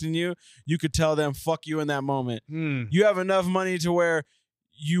disrespecting you, you could tell them fuck you in that moment. You have enough money to where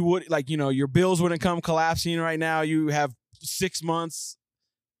you would your bills wouldn't come collapsing right now. You have 6 months,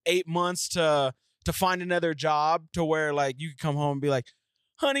 8 months to find another job to where you could come home and be like,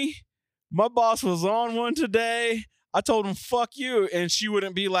 honey, my boss was on one today. I told him, fuck you. And she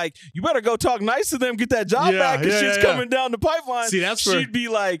wouldn't be like, you better go talk nice to them, get that job back because shit's coming down the pipeline. See, she'd be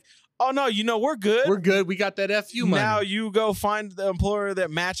like, oh no, we're good. We're good. We got that FU money. Now you go find the employer that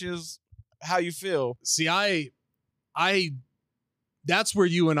matches how you feel. See, that's where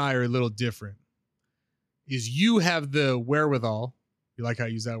you and I are a little different. Is you have the wherewithal. You like how I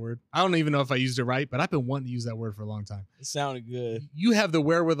use that word? I don't even know if I used it right, but I've been wanting to use that word for a long time. It sounded good. You have the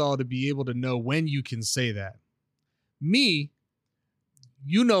wherewithal to be able to know when you can say that. Me,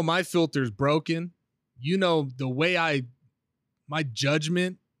 my filter's broken. The way my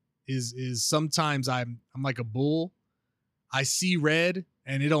judgment is sometimes I'm like a bull. I see red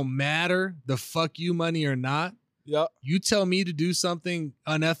and it don't matter the fuck you money or not. Yep. You tell me to do something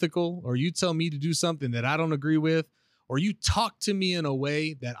unethical or you tell me to do something that I don't agree with, or you talk to me in a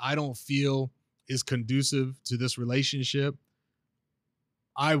way that I don't feel is conducive to this relationship,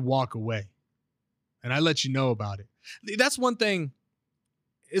 I walk away and I let you know about it. That's one thing.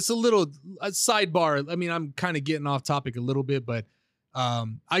 It's a sidebar. I mean, I'm kind of getting off topic a little bit, but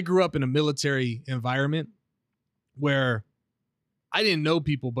I grew up in a military environment where I didn't know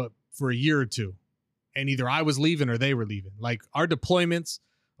people but for a year or two. And either I was leaving or they were leaving. Our deployments,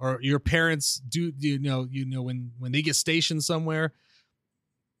 or your parents do, when they get stationed somewhere,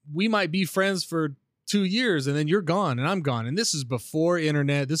 we might be friends for 2 years and then you're gone and I'm gone. And this is before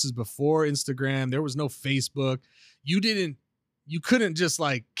internet. This is before Instagram. There was no Facebook. You couldn't just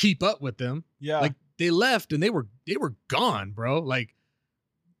keep up with them. Yeah. They left and they were gone, bro.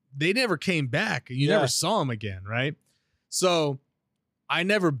 They never came back and you never saw them again. Right. So I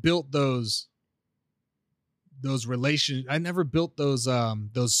never built those relations. I never built those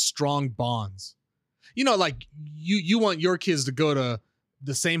strong bonds. You want your kids to go to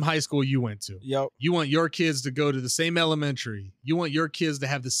the same high school you went to. Yep. You want your kids to go to the same elementary. You want your kids to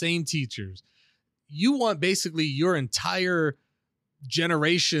have the same teachers. You want basically your entire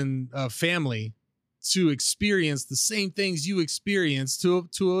generation of family to experience the same things you experience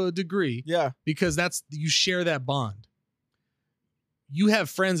to a degree. Yeah. Because you share that bond. You have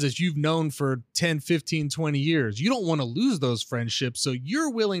friends that you've known for 10, 15, 20 years. You don't want to lose those friendships. So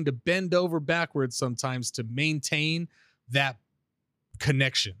you're willing to bend over backwards sometimes to maintain that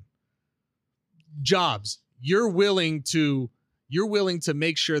connection. Jobs, you're willing to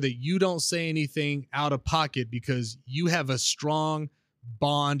make sure that you don't say anything out of pocket because you have a strong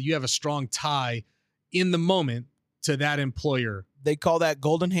bond, you have a strong tie in the moment to that employer. They call that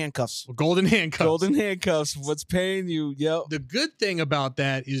golden handcuffs. Golden handcuffs. Golden handcuffs. What's paying you? Yep. The good thing about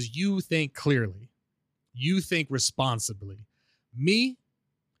that is you think clearly. You think responsibly. Me,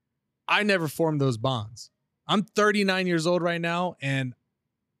 I never formed those bonds. I'm 39 years old right now, and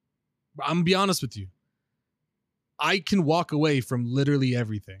I'm gonna be honest with you. I can walk away from literally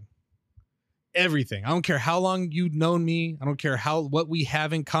everything. Everything. I don't care how long you've known me. I don't care what we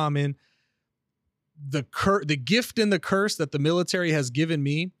have in common. The gift and the curse that the military has given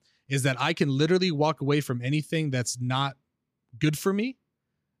me is that I can literally walk away from anything that's not good for me.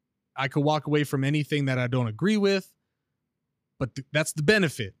 I could walk away from anything that I don't agree with, but that's the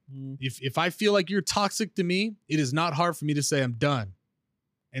benefit. If I feel like you're toxic to me, it is not hard for me to say I'm done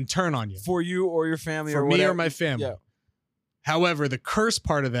and turn on you. For you or your family or me whatever. Or my family. Yeah. However, the curse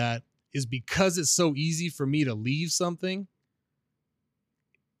part of that is because it's so easy for me to leave something.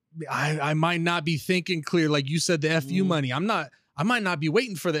 I might not be thinking clear. Like you said, the FU money. I might not be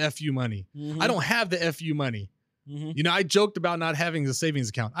waiting for the FU money. I don't have the FU money. You know, I joked about not having a savings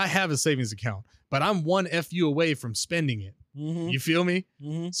account. I have a savings account, but I'm one FU away from spending it. You feel me?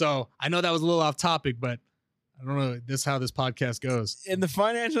 So I know that was a little off topic, but I don't know. This is how this podcast goes. And the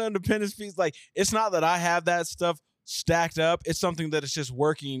financial independence piece, like, it's not that I have that stuff stacked up. It's something that it's just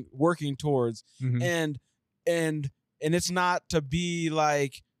working towards. And it's not to be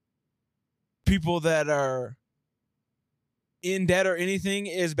like people that are in debt or anything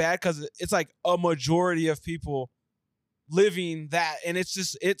is bad, because it's like a majority of people living that, and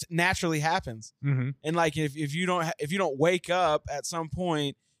it naturally happens. And like if you don't wake up at some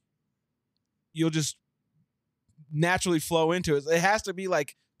point, you'll just naturally flow into it. It has to be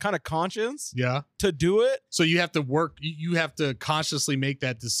like kind of conscious to do it. So you have to work, you have to consciously make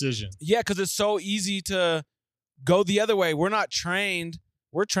that decision. Yeah, because it's so easy to go the other way. We're not trained.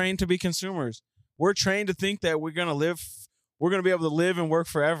 We're trained to be consumers. We're trained to think that we're going to be able to live and work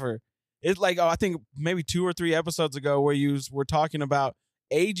forever. It's like, I think maybe 2 or 3 episodes ago where you were talking about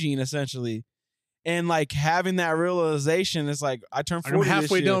aging essentially. And like having that realization, it's like I turned 40 I'm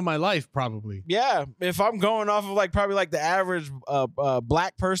halfway this year. done my life probably. Yeah. If I'm going off of like probably like the average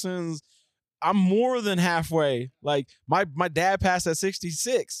black person's, I'm more than halfway. Like my dad passed at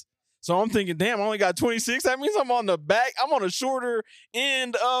 66. So I'm thinking, damn, I only got 26. That means I'm on the shorter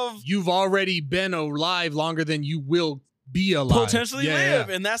end of. You've already been alive longer than you will be alive. Potentially live.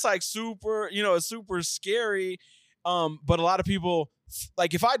 Yeah. And that's like super, it's super scary. But a lot of people,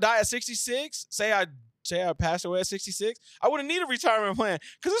 like if I die at 66, say I passed away at 66, I wouldn't need a retirement plan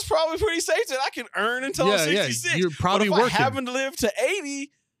because it's probably pretty safe that I can earn until I'm 66. You're probably but if working. I happen to live to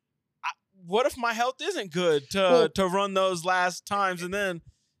 80, what if my health isn't good to run those last times, and then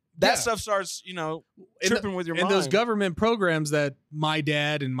that stuff starts, tripping with your mind. And those government programs that my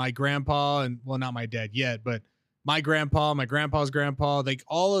dad and my grandpa, and well, not my dad yet, but my grandpa, my grandpa's grandpa, like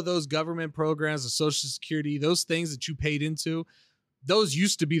all of those government programs, the Social Security, those things that you paid into, those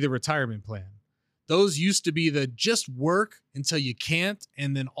used to be the retirement plan. Those used to be the just work until you can't.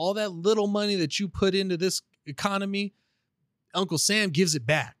 And then all that little money that you put into this economy, Uncle Sam gives it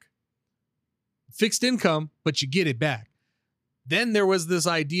back. Fixed income, but you get it back. Then there was this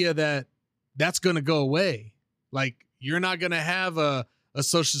idea that that's going to go away. Like you're not going to have a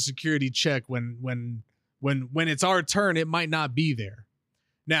Social Security check when it's our turn, it might not be there.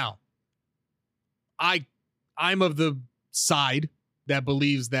 Now, I'm of the side that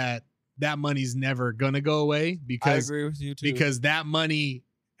believes that money's never going to go away because I agree with you too. Because that money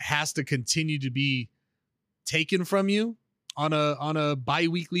has to continue to be taken from you on a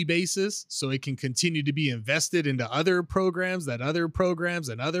bi-weekly basis so it can continue to be invested into other programs that other programs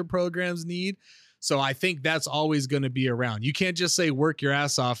and other programs need. So I think that's always going to be around. You can't just say work your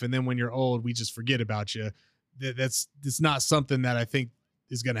ass off and then when you're old, we just forget about you. It's not something that I think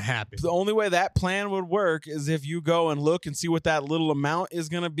is going to happen. The only way that plan would work is if you go and look and see what that little amount is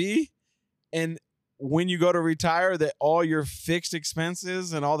going to be. And when you go to retire, that all your fixed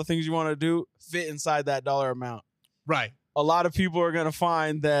expenses and all the things you want to do fit inside that dollar amount. Right. a lot of people are going to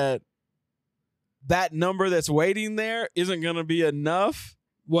find that number that's waiting there isn't going to be enough.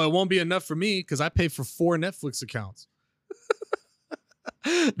 Well, it won't be enough for me because I pay for 4 Netflix accounts.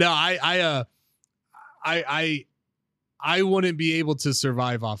 No, I wouldn't be able to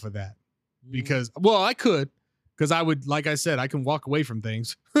survive off of that because, well, I could, because I would, like I said, I can walk away from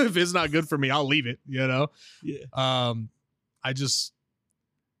things. If it's not good for me, I'll leave it, you know? Yeah.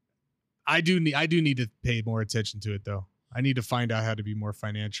 I do need to pay more attention to it though. I need to find out how to be more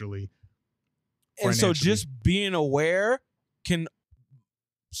financially. And so just being aware can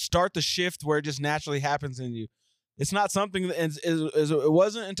start the shift where it just naturally happens in you. It's not something that it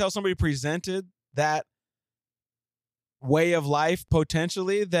wasn't until somebody presented that way of life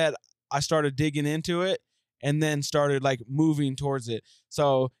potentially that I started digging into it and then started like moving towards it.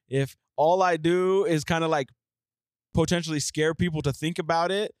 So if all I do is kind of like potentially scare people to think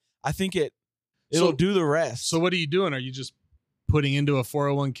about it, I think it'll do the rest. So what are you doing? Are you just putting into a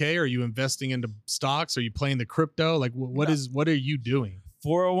 401k? Are you investing into stocks? Are you playing the crypto? Like what are you doing?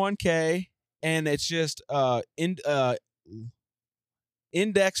 401k, and it's just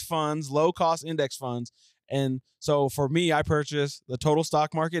index funds, low cost index funds. And so for me, I purchase the total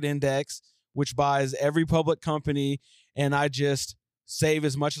stock market index, which buys every public company, and I just save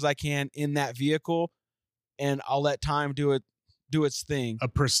as much as I can in that vehicle, and I'll let time do its thing. A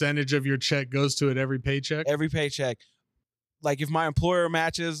percentage of your check goes to it every paycheck? Every paycheck. Like if my employer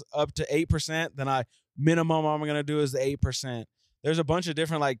matches up to 8%, then minimum I'm going to do is the 8%. There's a bunch of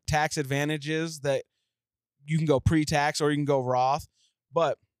different like tax advantages that you can go pre-tax or you can go Roth,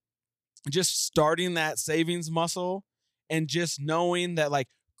 but just starting that savings muscle and just knowing that like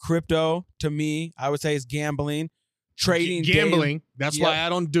crypto to me, I would say is gambling, trading, gambling. That's why I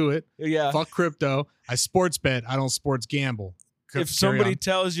don't do it. Yeah. Fuck crypto. I sports bet. I don't sports gamble. If somebody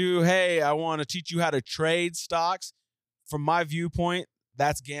tells you, hey, I want to teach you how to trade stocks, from my viewpoint,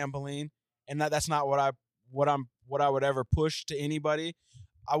 that's gambling. And that's not what I would ever push to anybody.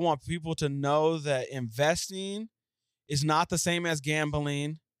 I want people to know that investing is not the same as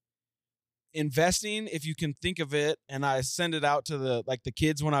gambling. Investing, if you can think of it, and I send it out to the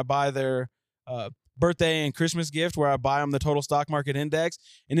kids when I buy their birthday and Christmas gift, where I buy them the total stock market index.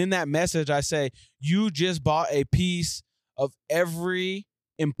 And in that message, I say, you just bought a piece of every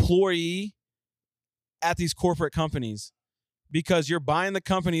employee at these corporate companies, because you're buying the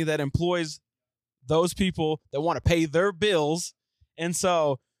company that employs those people that want to pay their bills. And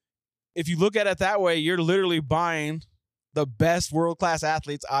so if you look at it that way, you're literally buying the best world-class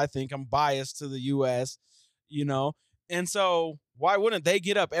athletes. I think I'm biased to the U.S., you know? And so why wouldn't they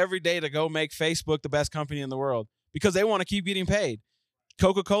get up every day to go make Facebook the best company in the world? Because they want to keep getting paid.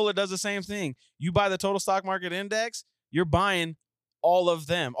 Coca-Cola does the same thing. You buy the total stock market index, you're buying all of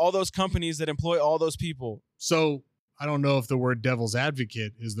them, all those companies that employ all those people. So I don't know if the word devil's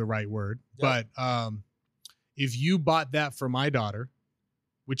advocate is the right word, but if you bought that for my daughter,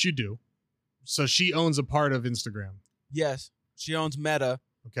 which you do, so she owns a part of Instagram. Yes. She owns Meta,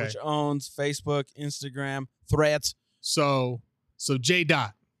 which owns Facebook, Instagram, Threads. So J.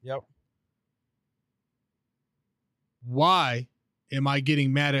 Dot. Yep. Why am I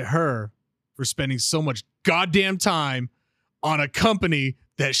getting mad at her for spending so much goddamn time on a company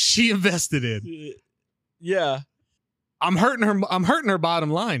that she invested in? Yeah. I'm hurting her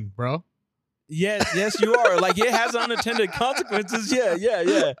bottom line, bro. Yes, you are. Like, it has unintended consequences. Yeah.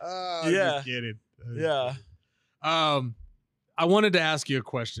 I'm just kidding. Yeah. I wanted to ask you a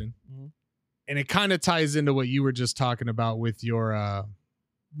question, and it kind of ties into what you were just talking about with your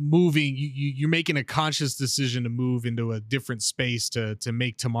moving. You're making a conscious decision to move into a different space to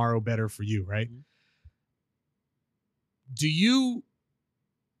make tomorrow better for you, right? Mm-hmm.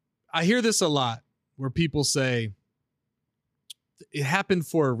 I hear this a lot where people say it happened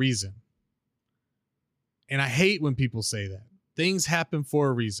for a reason. And I hate when people say that. Things happen for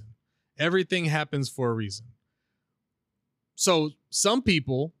a reason. Everything happens for a reason. So some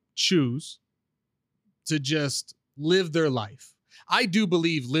people choose to just live their life. I do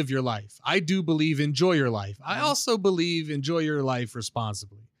believe live your life. I do believe enjoy your life. I also believe enjoy your life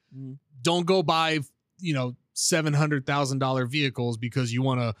responsibly. Don't go buy, $700,000 vehicles because you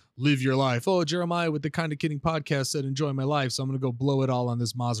want to live your life. Oh, Jeremiah with the Kind of Kidding podcast said enjoy my life, so I'm going to go blow it all on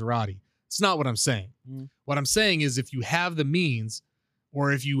this Maserati. It's not what I'm saying. What I'm saying is if you have the means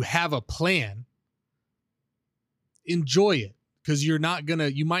or if you have a plan, enjoy it, because you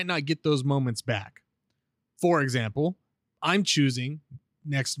might not get those moments back. For example, I'm choosing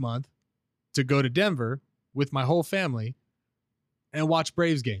next month to go to Denver with my whole family and watch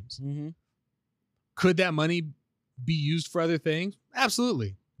Braves games. Could that money be used for other things?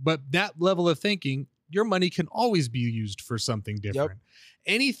 Absolutely. But that level of thinking your money can always be used for something different.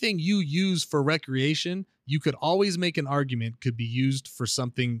 Anything you use for recreation, you could always make an argument could be used for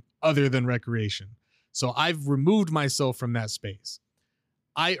something other than recreation. So I've removed myself from that space.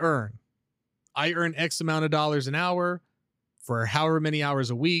 I earn X amount of dollars an hour for however many hours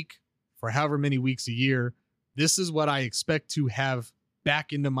a week, for however many weeks a year. This is what I expect to have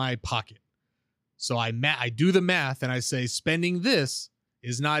back into my pocket. So I do the math and I say spending this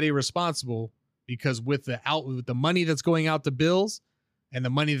is not irresponsible, because with the money that's going out to bills and the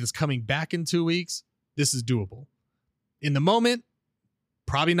money that's coming back in 2 weeks, this is doable. In the moment,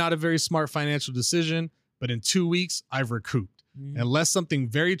 probably not a very smart financial decision, but in 2 weeks, I've recouped. Unless something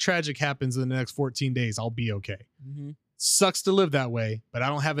very tragic happens in the next 14 days, I'll be okay. Sucks to live that way, but I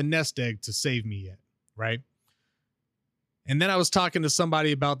don't have a nest egg to save me yet, right? And then I was talking to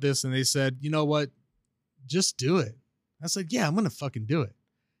somebody about this and they said, you know what? Just do it. I said, yeah, I'm going to fucking do it.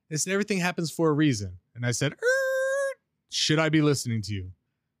 They said, everything happens for a reason. And I said, should I be listening to you?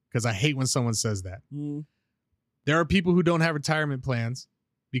 Because I hate when someone says that. There are people who don't have retirement plans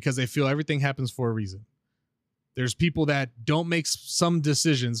because they feel everything happens for a reason. There's people that don't make some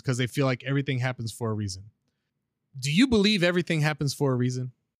decisions because they feel like everything happens for a reason. Do you believe everything happens for a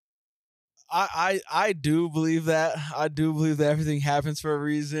reason? I do believe that. I do believe that everything happens for a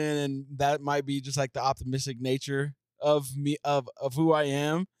reason, and that might be just like the optimistic nature of me, of who I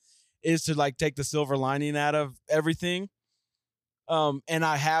am, is to like take the silver lining out of everything. And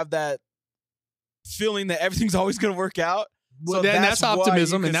I have that feeling that everything's always going to work out. Well, so that's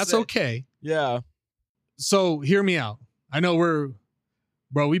optimism, and that's okay. Yeah. So hear me out. I know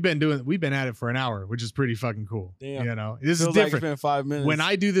we've been at it for an hour, which is pretty fucking cool. Damn. You know, this is Feels different. Like it's been 5 minutes. When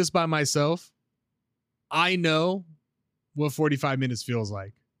I do this by myself, I know what 45 minutes feels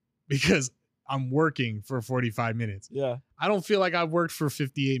like because I'm working for 45 minutes. Yeah. I don't feel like I've worked for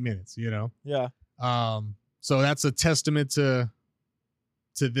 58 minutes, you know? Yeah. So that's a testament to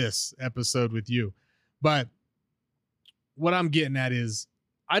this episode with you. But what I'm getting at is,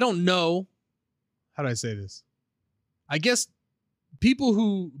 I don't know, how do I say this? I guess people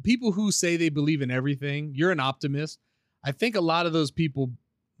who say they believe in everything, you're an optimist. I think a lot of those people,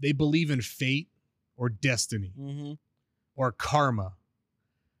 they believe in fate or destiny or karma.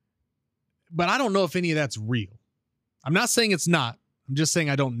 But I don't know if any of that's real. I'm not saying it's not. I'm just saying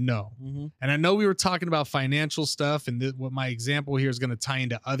I don't know. And I know we were talking about financial stuff, and what my example here is going to tie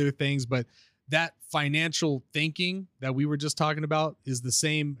into other things, but that financial thinking that we were just talking about is the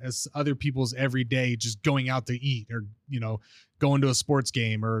same as other people's every day, just going out to eat or, you know, going to a sports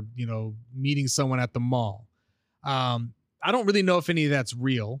game or, you know, meeting someone at the mall. I don't really know if any of that's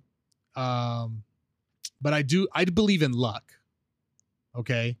real. But I believe in luck.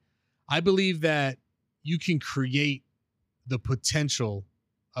 Okay. I believe that you can create the potential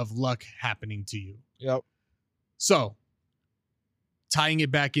of luck happening to you. Yep. So tying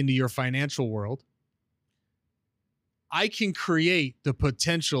it back into your financial world, I can create the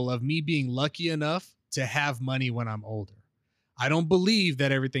potential of me being lucky enough to have money when I'm older. I don't believe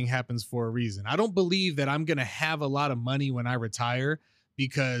that everything happens for a reason. I don't believe that I'm going to have a lot of money when I retire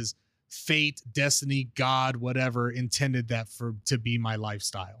because fate, destiny, God, whatever intended that to be my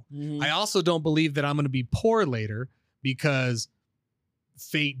lifestyle. I also don't believe that I'm going to be poor later because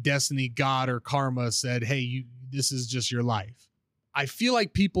fate, destiny, God, or karma said, hey, this is just your life. I feel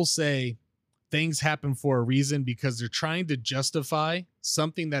like people say things happen for a reason because they're trying to justify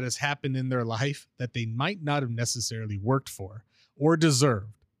something that has happened in their life that they might not have necessarily worked for or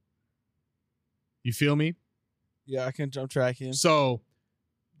deserved. You feel me? Yeah, I can jump track in. So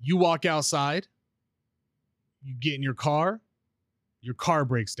you walk outside, you get in your car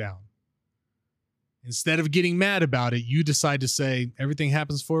breaks down. Instead of getting mad about it, you decide to say everything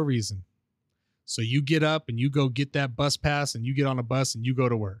happens for a reason. So you get up and you go get that bus pass and you get on a bus and you go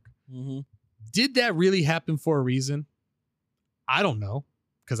to work. Did that really happen for a reason? I don't know,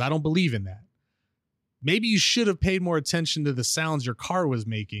 because I don't believe in that. Maybe you should have paid more attention to the sounds your car was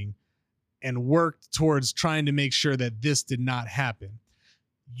making and worked towards trying to make sure that this did not happen.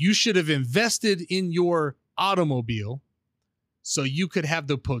 You should have invested in your automobile so you could have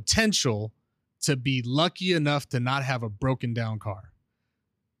the potential to be lucky enough to not have a broken down car.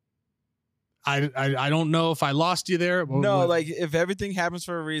 I don't know if I lost you there. No, like if everything happens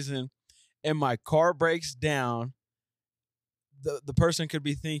for a reason and my car breaks down, the person could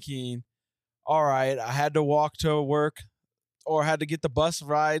be thinking, all right, I had to walk to work or had to get the bus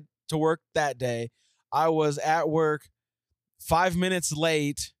ride to work that day. I was at work 5 minutes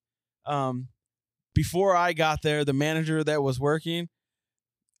late. Before I got there, the manager that was working,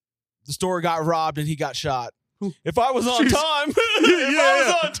 the store got robbed and he got shot. If I was on time,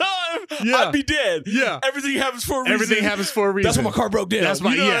 I'd be dead. Yeah. Everything happens for a reason. Everything happens for a reason. That's why my car broke down. That's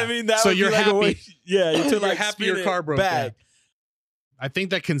why, you know what I mean? That so would you're be like happy. a way, yeah, you're like happy your car broke back. down. I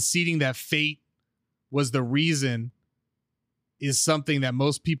think that conceding that fate was the reason is something that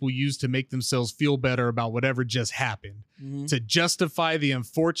most people use to make themselves feel better about whatever just happened, to justify the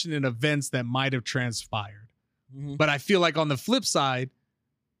unfortunate events that might have transpired. But I feel like on the flip side,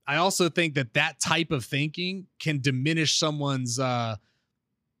 I also think that type of thinking can diminish someone's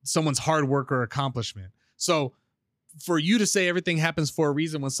hard work or accomplishment. So for you to say everything happens for a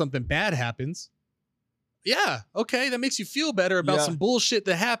reason when something bad happens, yeah, okay, that makes you feel better about some bullshit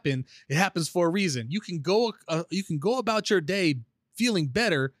that happened. It happens for a reason. You can go about your day feeling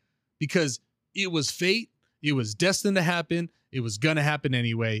better because it was fate. It was destined to happen. It was gonna happen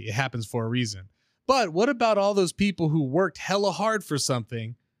anyway. It happens for a reason. But what about all those people who worked hella hard for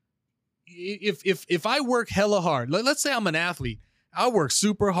something? If I work hella hard, let's say I'm an athlete, I work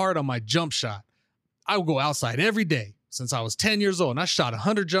super hard on my jump shot. I will go outside every day since I was 10 years old, and I shot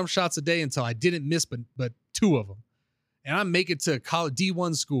 100 jump shots a day until I didn't miss but 2 of them. And I make it to college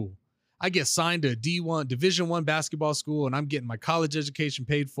D1 school. I get signed to a D1 Division I basketball school, and I'm getting my college education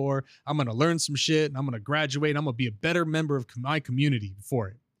paid for. I'm going to learn some shit, and I'm going to graduate, and I'm going to be a better member of my community for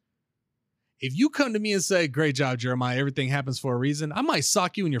it. If you come to me and say, great job, Jeremiah, everything happens for a reason, I might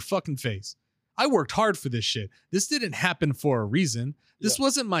sock you in your fucking face. I worked hard for this shit. This didn't happen for a reason. This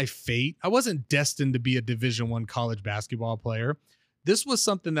wasn't my fate. I wasn't destined to be a Division I college basketball player. This was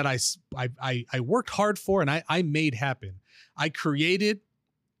something that I worked hard for and I made happen. I created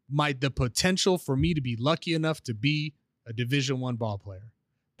the potential for me to be lucky enough to be a Division I ball player.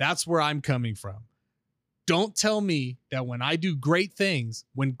 That's where I'm coming from. Don't tell me that when I do great things,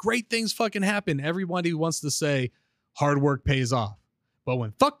 when great things fucking happen, everybody wants to say hard work pays off. But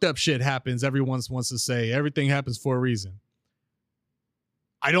when fucked up shit happens, everyone wants to say everything happens for a reason.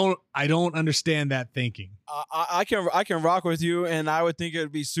 I don't understand that thinking. I can rock with you, and I would think it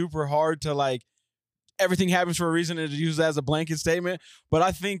would be super hard to like everything happens for a reason and to use that as a blanket statement. But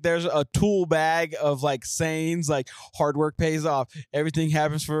I think there's a tool bag of like sayings like hard work pays off. Everything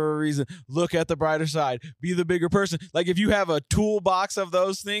happens for a reason. Look at the brighter side. Be the bigger person. Like if you have a toolbox of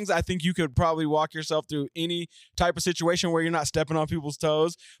those things, I think you could probably walk yourself through any type of situation where you're not stepping on people's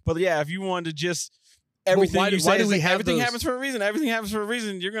toes. But yeah, if you wanted to just everything why do we have everything those? happens for a reason. Everything happens for a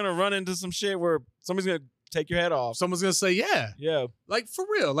reason. You're gonna run into some shit where somebody's gonna take your head off. Someone's gonna say, yeah, like for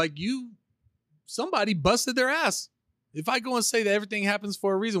real, like somebody busted their ass. If I go and say that everything happens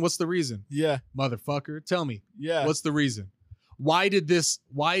for a reason, what's the reason? Yeah, motherfucker, tell me. Yeah, what's the reason? Why did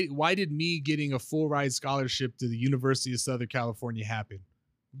me getting a full ride scholarship to the University of Southern California happen?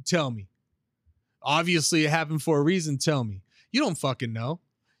 Tell me. Obviously, it happened for a reason. Tell me. You don't fucking know.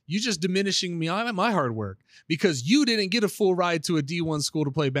 You just diminishing me on my hard work because you didn't get a full ride to a D1 school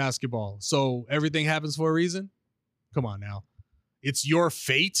to play basketball. So everything happens for a reason? Come on now. It's your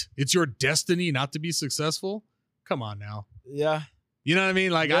fate. It's your destiny not to be successful. Come on now. Yeah. You know what I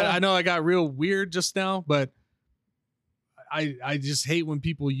mean? Like, yeah. I know I got real weird just now, but I just hate when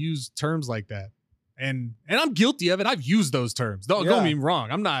people use terms like that. And I'm guilty of it. I've used those terms. Don't get me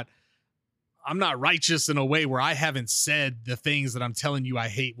wrong. I'm not righteous in a way where I haven't said the things that I'm telling you I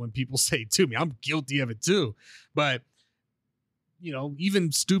hate when people say to me. I'm guilty of it too. But, you know,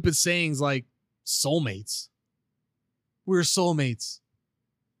 even stupid sayings like soulmates. We're soulmates.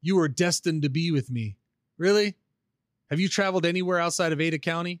 You were destined to be with me. Really? Have you traveled anywhere outside of Ada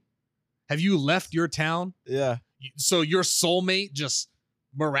County? Have you left your town? Yeah. So your soulmate just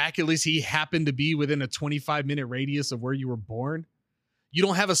miraculously happened to be within a 25-minute radius of where you were born? You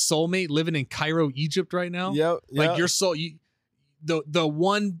don't have a soulmate living in Cairo, Egypt right now? Yep. Like your soul, the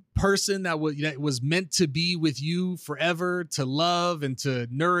one person that was meant to be with you forever, to love and to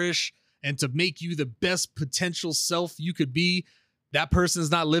nourish and to make you the best potential self you could be. That person's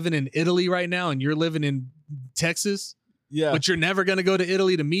not living in Italy right now and you're living in Texas. Yeah. But you're never going to go to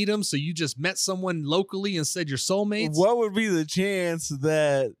Italy to meet him. So you just met someone locally and said you're soulmates. What would be the chance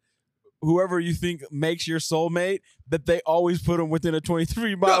that whoever you think makes your soulmate, that they always put them within a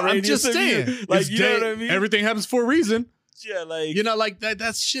 23-mile radius? I'm just saying. You? Like, you know what I mean? Everything happens for a reason. Yeah, like, you know, like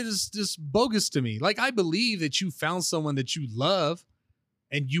that shit is just bogus to me. Like, I believe that you found someone that you love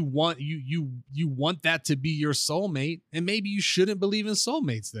and you want that to be your soulmate, and maybe you shouldn't believe in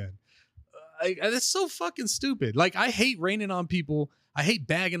soulmates then. That's so fucking stupid. Like, I hate raining on people. I hate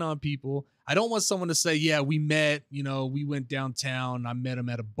bagging on people. I don't want someone to say, yeah, we met, you know, we went downtown. I met him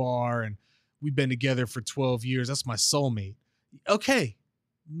at a bar and we've been together for 12 years. That's my soulmate. Okay,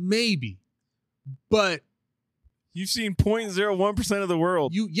 maybe. But you've seen 0.01% of the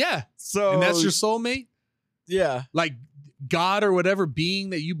world. And that's your soulmate? Yeah. Like, God or whatever being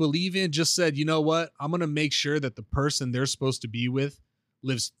that you believe in just said, you know what? I'm going to make sure that the person they're supposed to be with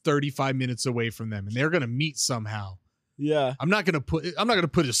lives 35 minutes away from them, and they're going to meet somehow. Yeah. I'm not going to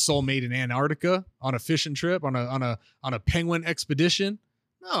put his soulmate in Antarctica on a fishing trip, on a penguin expedition.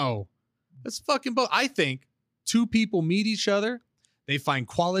 No. That's fucking I think two people meet each other, they find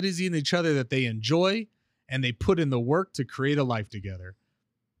qualities in each other that they enjoy, and they put in the work to create a life together.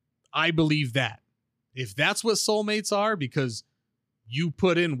 I believe that. If that's what soulmates are, because you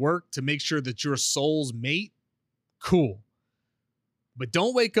put in work to make sure that your soul's mate, cool. But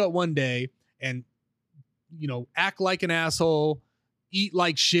don't wake up one day and, act like an asshole, eat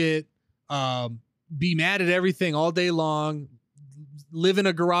like shit, be mad at everything all day long, live in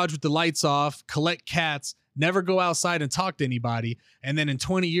a garage with the lights off, collect cats, never go outside and talk to anybody. And then in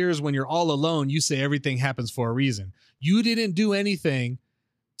 20 years, when you're all alone, you say everything happens for a reason. You didn't do anything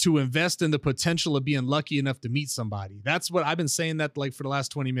to invest in the potential of being lucky enough to meet somebody. That's what I've been saying that like for the last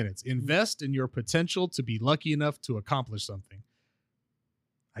 20 minutes. Invest in your potential to be lucky enough to accomplish something.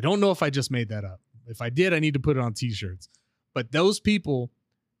 I don't know if I just made that up. If I did, I need to put it on t-shirts. But those people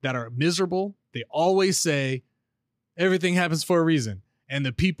that are miserable, they always say everything happens for a reason. And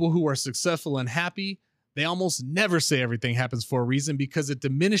the people who are successful and happy, they almost never say everything happens for a reason because it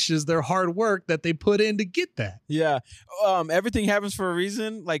diminishes their hard work that they put in to get that. Yeah. Everything happens for a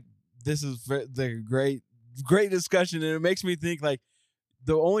reason. Like, this is the great discussion. And it makes me think like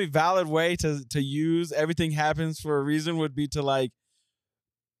the only valid way to use everything happens for a reason would be to like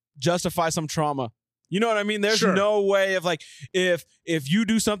justify some trauma. You know what I mean? There's no way of like, if you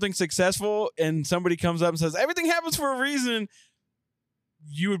do something successful and somebody comes up and says, everything happens for a reason,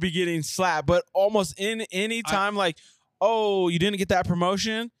 you would be getting slapped. But almost in any time, like, oh, you didn't get that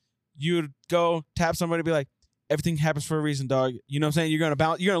promotion, you would go tap somebody and be like, everything happens for a reason, dog. You know what I'm saying? You're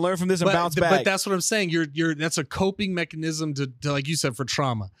gonna learn from this and bounce back. But that's what I'm saying. That's a coping mechanism to like you said, for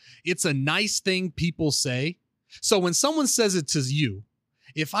trauma. It's a nice thing people say. So when someone says it to you,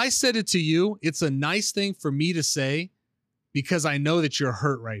 if I said it to you, it's a nice thing for me to say because I know that you're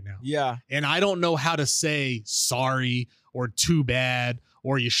hurt right now. Yeah. And I don't know how to say sorry or too bad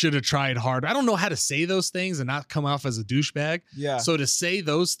or you should have tried harder. I don't know how to say those things and not come off as a douchebag. Yeah. So to say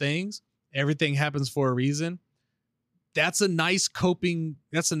those things, everything happens for a reason. That's a nice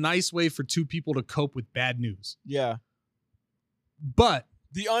way for two people to cope with bad news. Yeah. But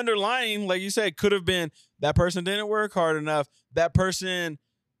the underlying, like you said, could have been that person didn't work hard enough. That person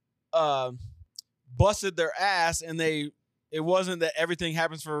busted their ass, and it wasn't that everything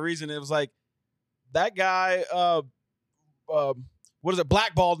happens for a reason. It was like that guy,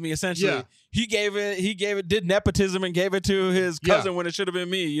 blackballed me essentially. Yeah. He did nepotism and gave it to his cousin when it should have been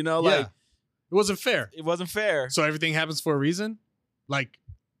me. You know, like it wasn't fair. It wasn't fair. So everything happens for a reason. Like,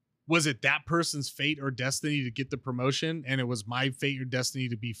 was it that person's fate or destiny to get the promotion, and it was my fate or destiny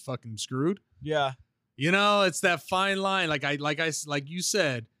to be fucking screwed? Yeah. It's that fine line. Like you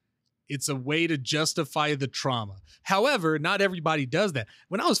said, it's a way to justify the trauma. However, not everybody does that.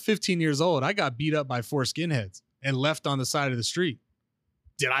 When I was 15 years old, I got beat up by 4 skinheads and left on the side of the street.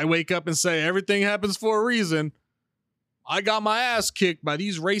 Did I wake up and say everything happens for a reason? I got my ass kicked by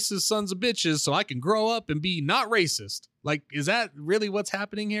these racist sons of bitches so I can grow up and be not racist. Like, is that really what's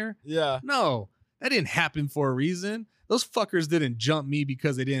happening here? Yeah. No, that didn't happen for a reason. Those fuckers didn't jump me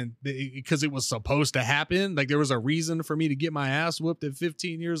because because it was supposed to happen. Like, there was a reason for me to get my ass whooped at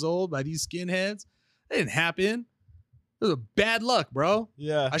 15 years old by these skinheads. That didn't happen. It was a bad luck, bro.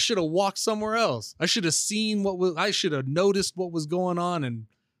 Yeah. I should have walked somewhere else. I should have seen I should have noticed what was going on and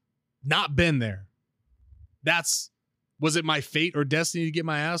not been there. Was it my fate or destiny to get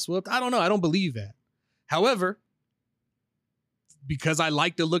my ass whooped? I don't know. I don't believe that. However, because I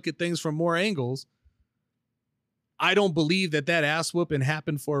like to look at things from more angles, I don't believe that ass whooping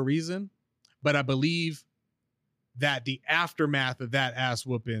happened for a reason, but I believe that the aftermath of that ass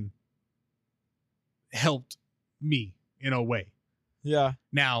whooping helped me in a way. Yeah.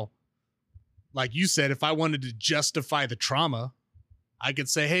 Now, like you said, if I wanted to justify the trauma, I could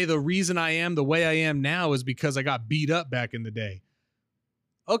say, hey, the reason I am the way I am now is because I got beat up back in the day.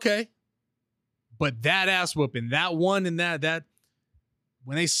 Okay. But that ass whooping, that one and that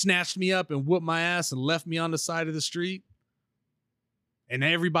when they snatched me up and whooped my ass and left me on the side of the street and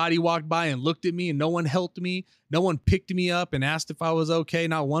everybody walked by and looked at me and no one helped me, no one picked me up and asked if I was okay,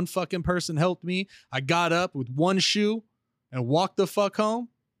 not one fucking person helped me. I got up with one shoe and walked the fuck home.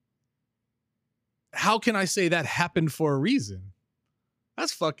 How can I say that happened for a reason?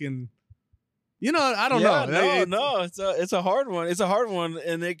 That's fucking, I don't know. No, it's a hard one. It's a hard one,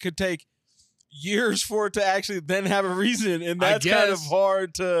 and it could take years for it to actually then have a reason, and that's kind of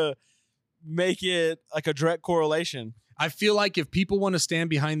hard to make it like a direct correlation. I feel like if people want to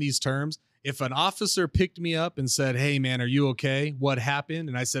stand behind these terms, if an officer picked me up and said, hey, man, are you okay? What happened?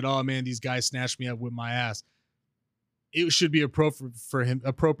 And I said, oh, man, these guys snatched me up with my ass. It should be appropriate for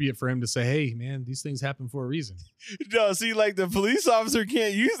him to say, hey, man, these things happen for a reason. No, see, like the police officer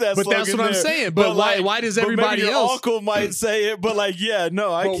can't use that. But that's what I'm saying. But why does everybody else? Your uncle might say it, but like, yeah,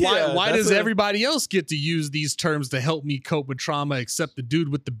 no, I can't. Why does everybody else get to use these terms to help me cope with trauma except the dude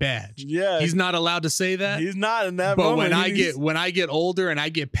with the badge? Yeah. He's not allowed to say that? He's not in that moment. But when I get older and I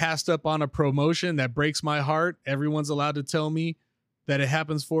get passed up on a promotion that breaks my heart, everyone's allowed to tell me that it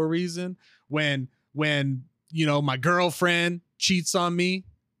happens for a reason. When my girlfriend cheats on me,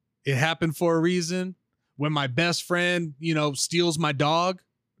 it happened for a reason. When my best friend, steals my dog,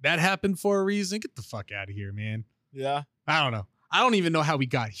 that happened for a reason. Get the fuck out of here, man. Yeah. I don't know. I don't even know how we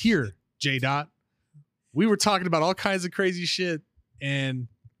got here, J. Dot. We were talking about all kinds of crazy shit, and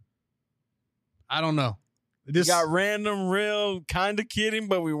I don't know. We got random, real, kind of kidding,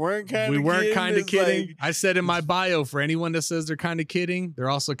 but we weren't kind of kidding. We weren't kind of kidding. Like, I said in my bio, for anyone that says they're kind of kidding, they're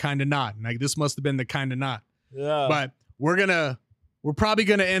also kind of not. Like, this must have been the kind of not. Yeah. But we're probably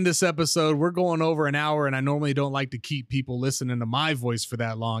gonna end this episode. We're going over an hour, and I normally don't like to keep people listening to my voice for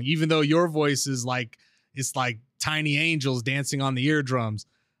that long, even though your voice is like, it's like tiny angels dancing on the eardrums.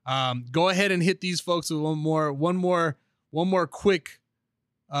 Go ahead and hit these folks with one more quick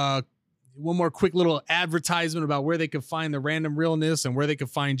little advertisement about where they could find the Random Realness and where they could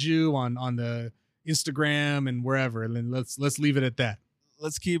find you on the Instagram and wherever. And then let's leave it at that.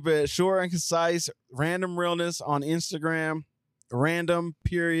 Let's keep it short and concise. Random Realness on Instagram,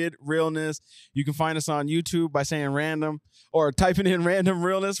 random.realness. You can find us on YouTube by saying random or typing in Random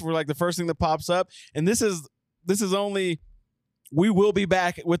Realness. We're like the first thing that pops up. And this is only, we will be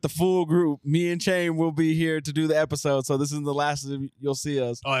back with the full group. Me and Chaim will be here to do the episode. So this is the last you'll see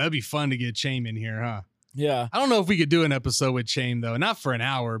us. Oh, that'd be fun to get Chaim in here, huh? Yeah. I don't know if we could do an episode with Chaim though. Not for an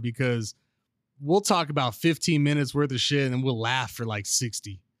hour, because we'll talk about 15 minutes worth of shit and then we'll laugh for like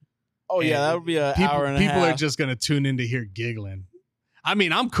 60. Oh, yeah, that would be an hour and a half. People are just going to tune in to hear giggling. I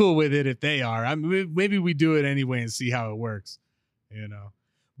mean, I'm cool with it if they are. I mean, maybe we do it anyway and see how it works,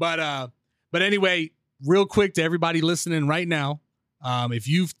 But anyway, real quick to everybody listening right now, if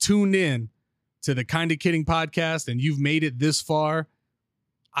you've tuned in to the Kinda Kidding podcast and you've made it this far,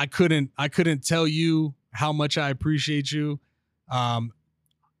 I couldn't tell you how much I appreciate you.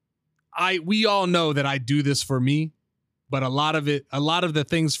 We all know that I do this for me, but a lot of the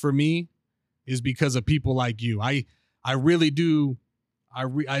things for me is because of people like you. I really do.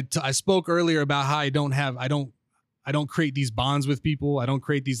 I spoke earlier about how I don't create these bonds with people. I don't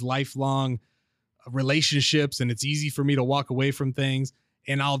create these lifelong relationships, and it's easy for me to walk away from things.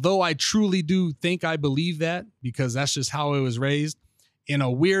 And although I truly do think I believe that, because that's just how I was raised, in a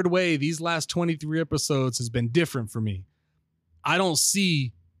weird way, these last 23 episodes has been different for me. I don't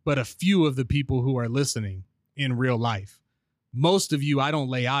see but a few of the people who are listening in real life. Most of you I don't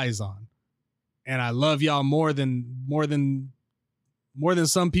lay eyes on. And I love y'all more than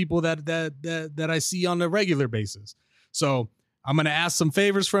some people that I see on a regular basis. So I'm going to ask some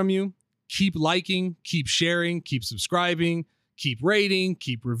favors from you. Keep liking, keep sharing, keep subscribing, keep rating,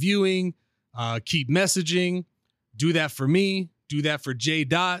 keep reviewing, keep messaging. Do that for me. Do that for J.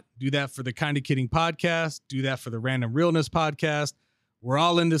 Dot. Do that for the Kinda Kidding podcast. Do that for the Random Realness podcast. We're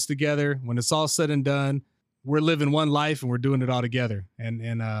all in this together. When it's all said and done, we're living one life and we're doing it all together.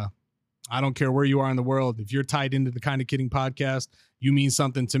 And I don't care where you are in the world. If you're tied into the Kinda Kidding podcast, you mean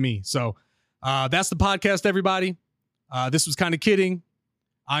something to me. So that's the podcast, everybody. This was Kinda Kidding.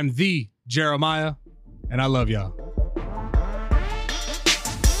 I'm the Jeremiah, and I love y'all.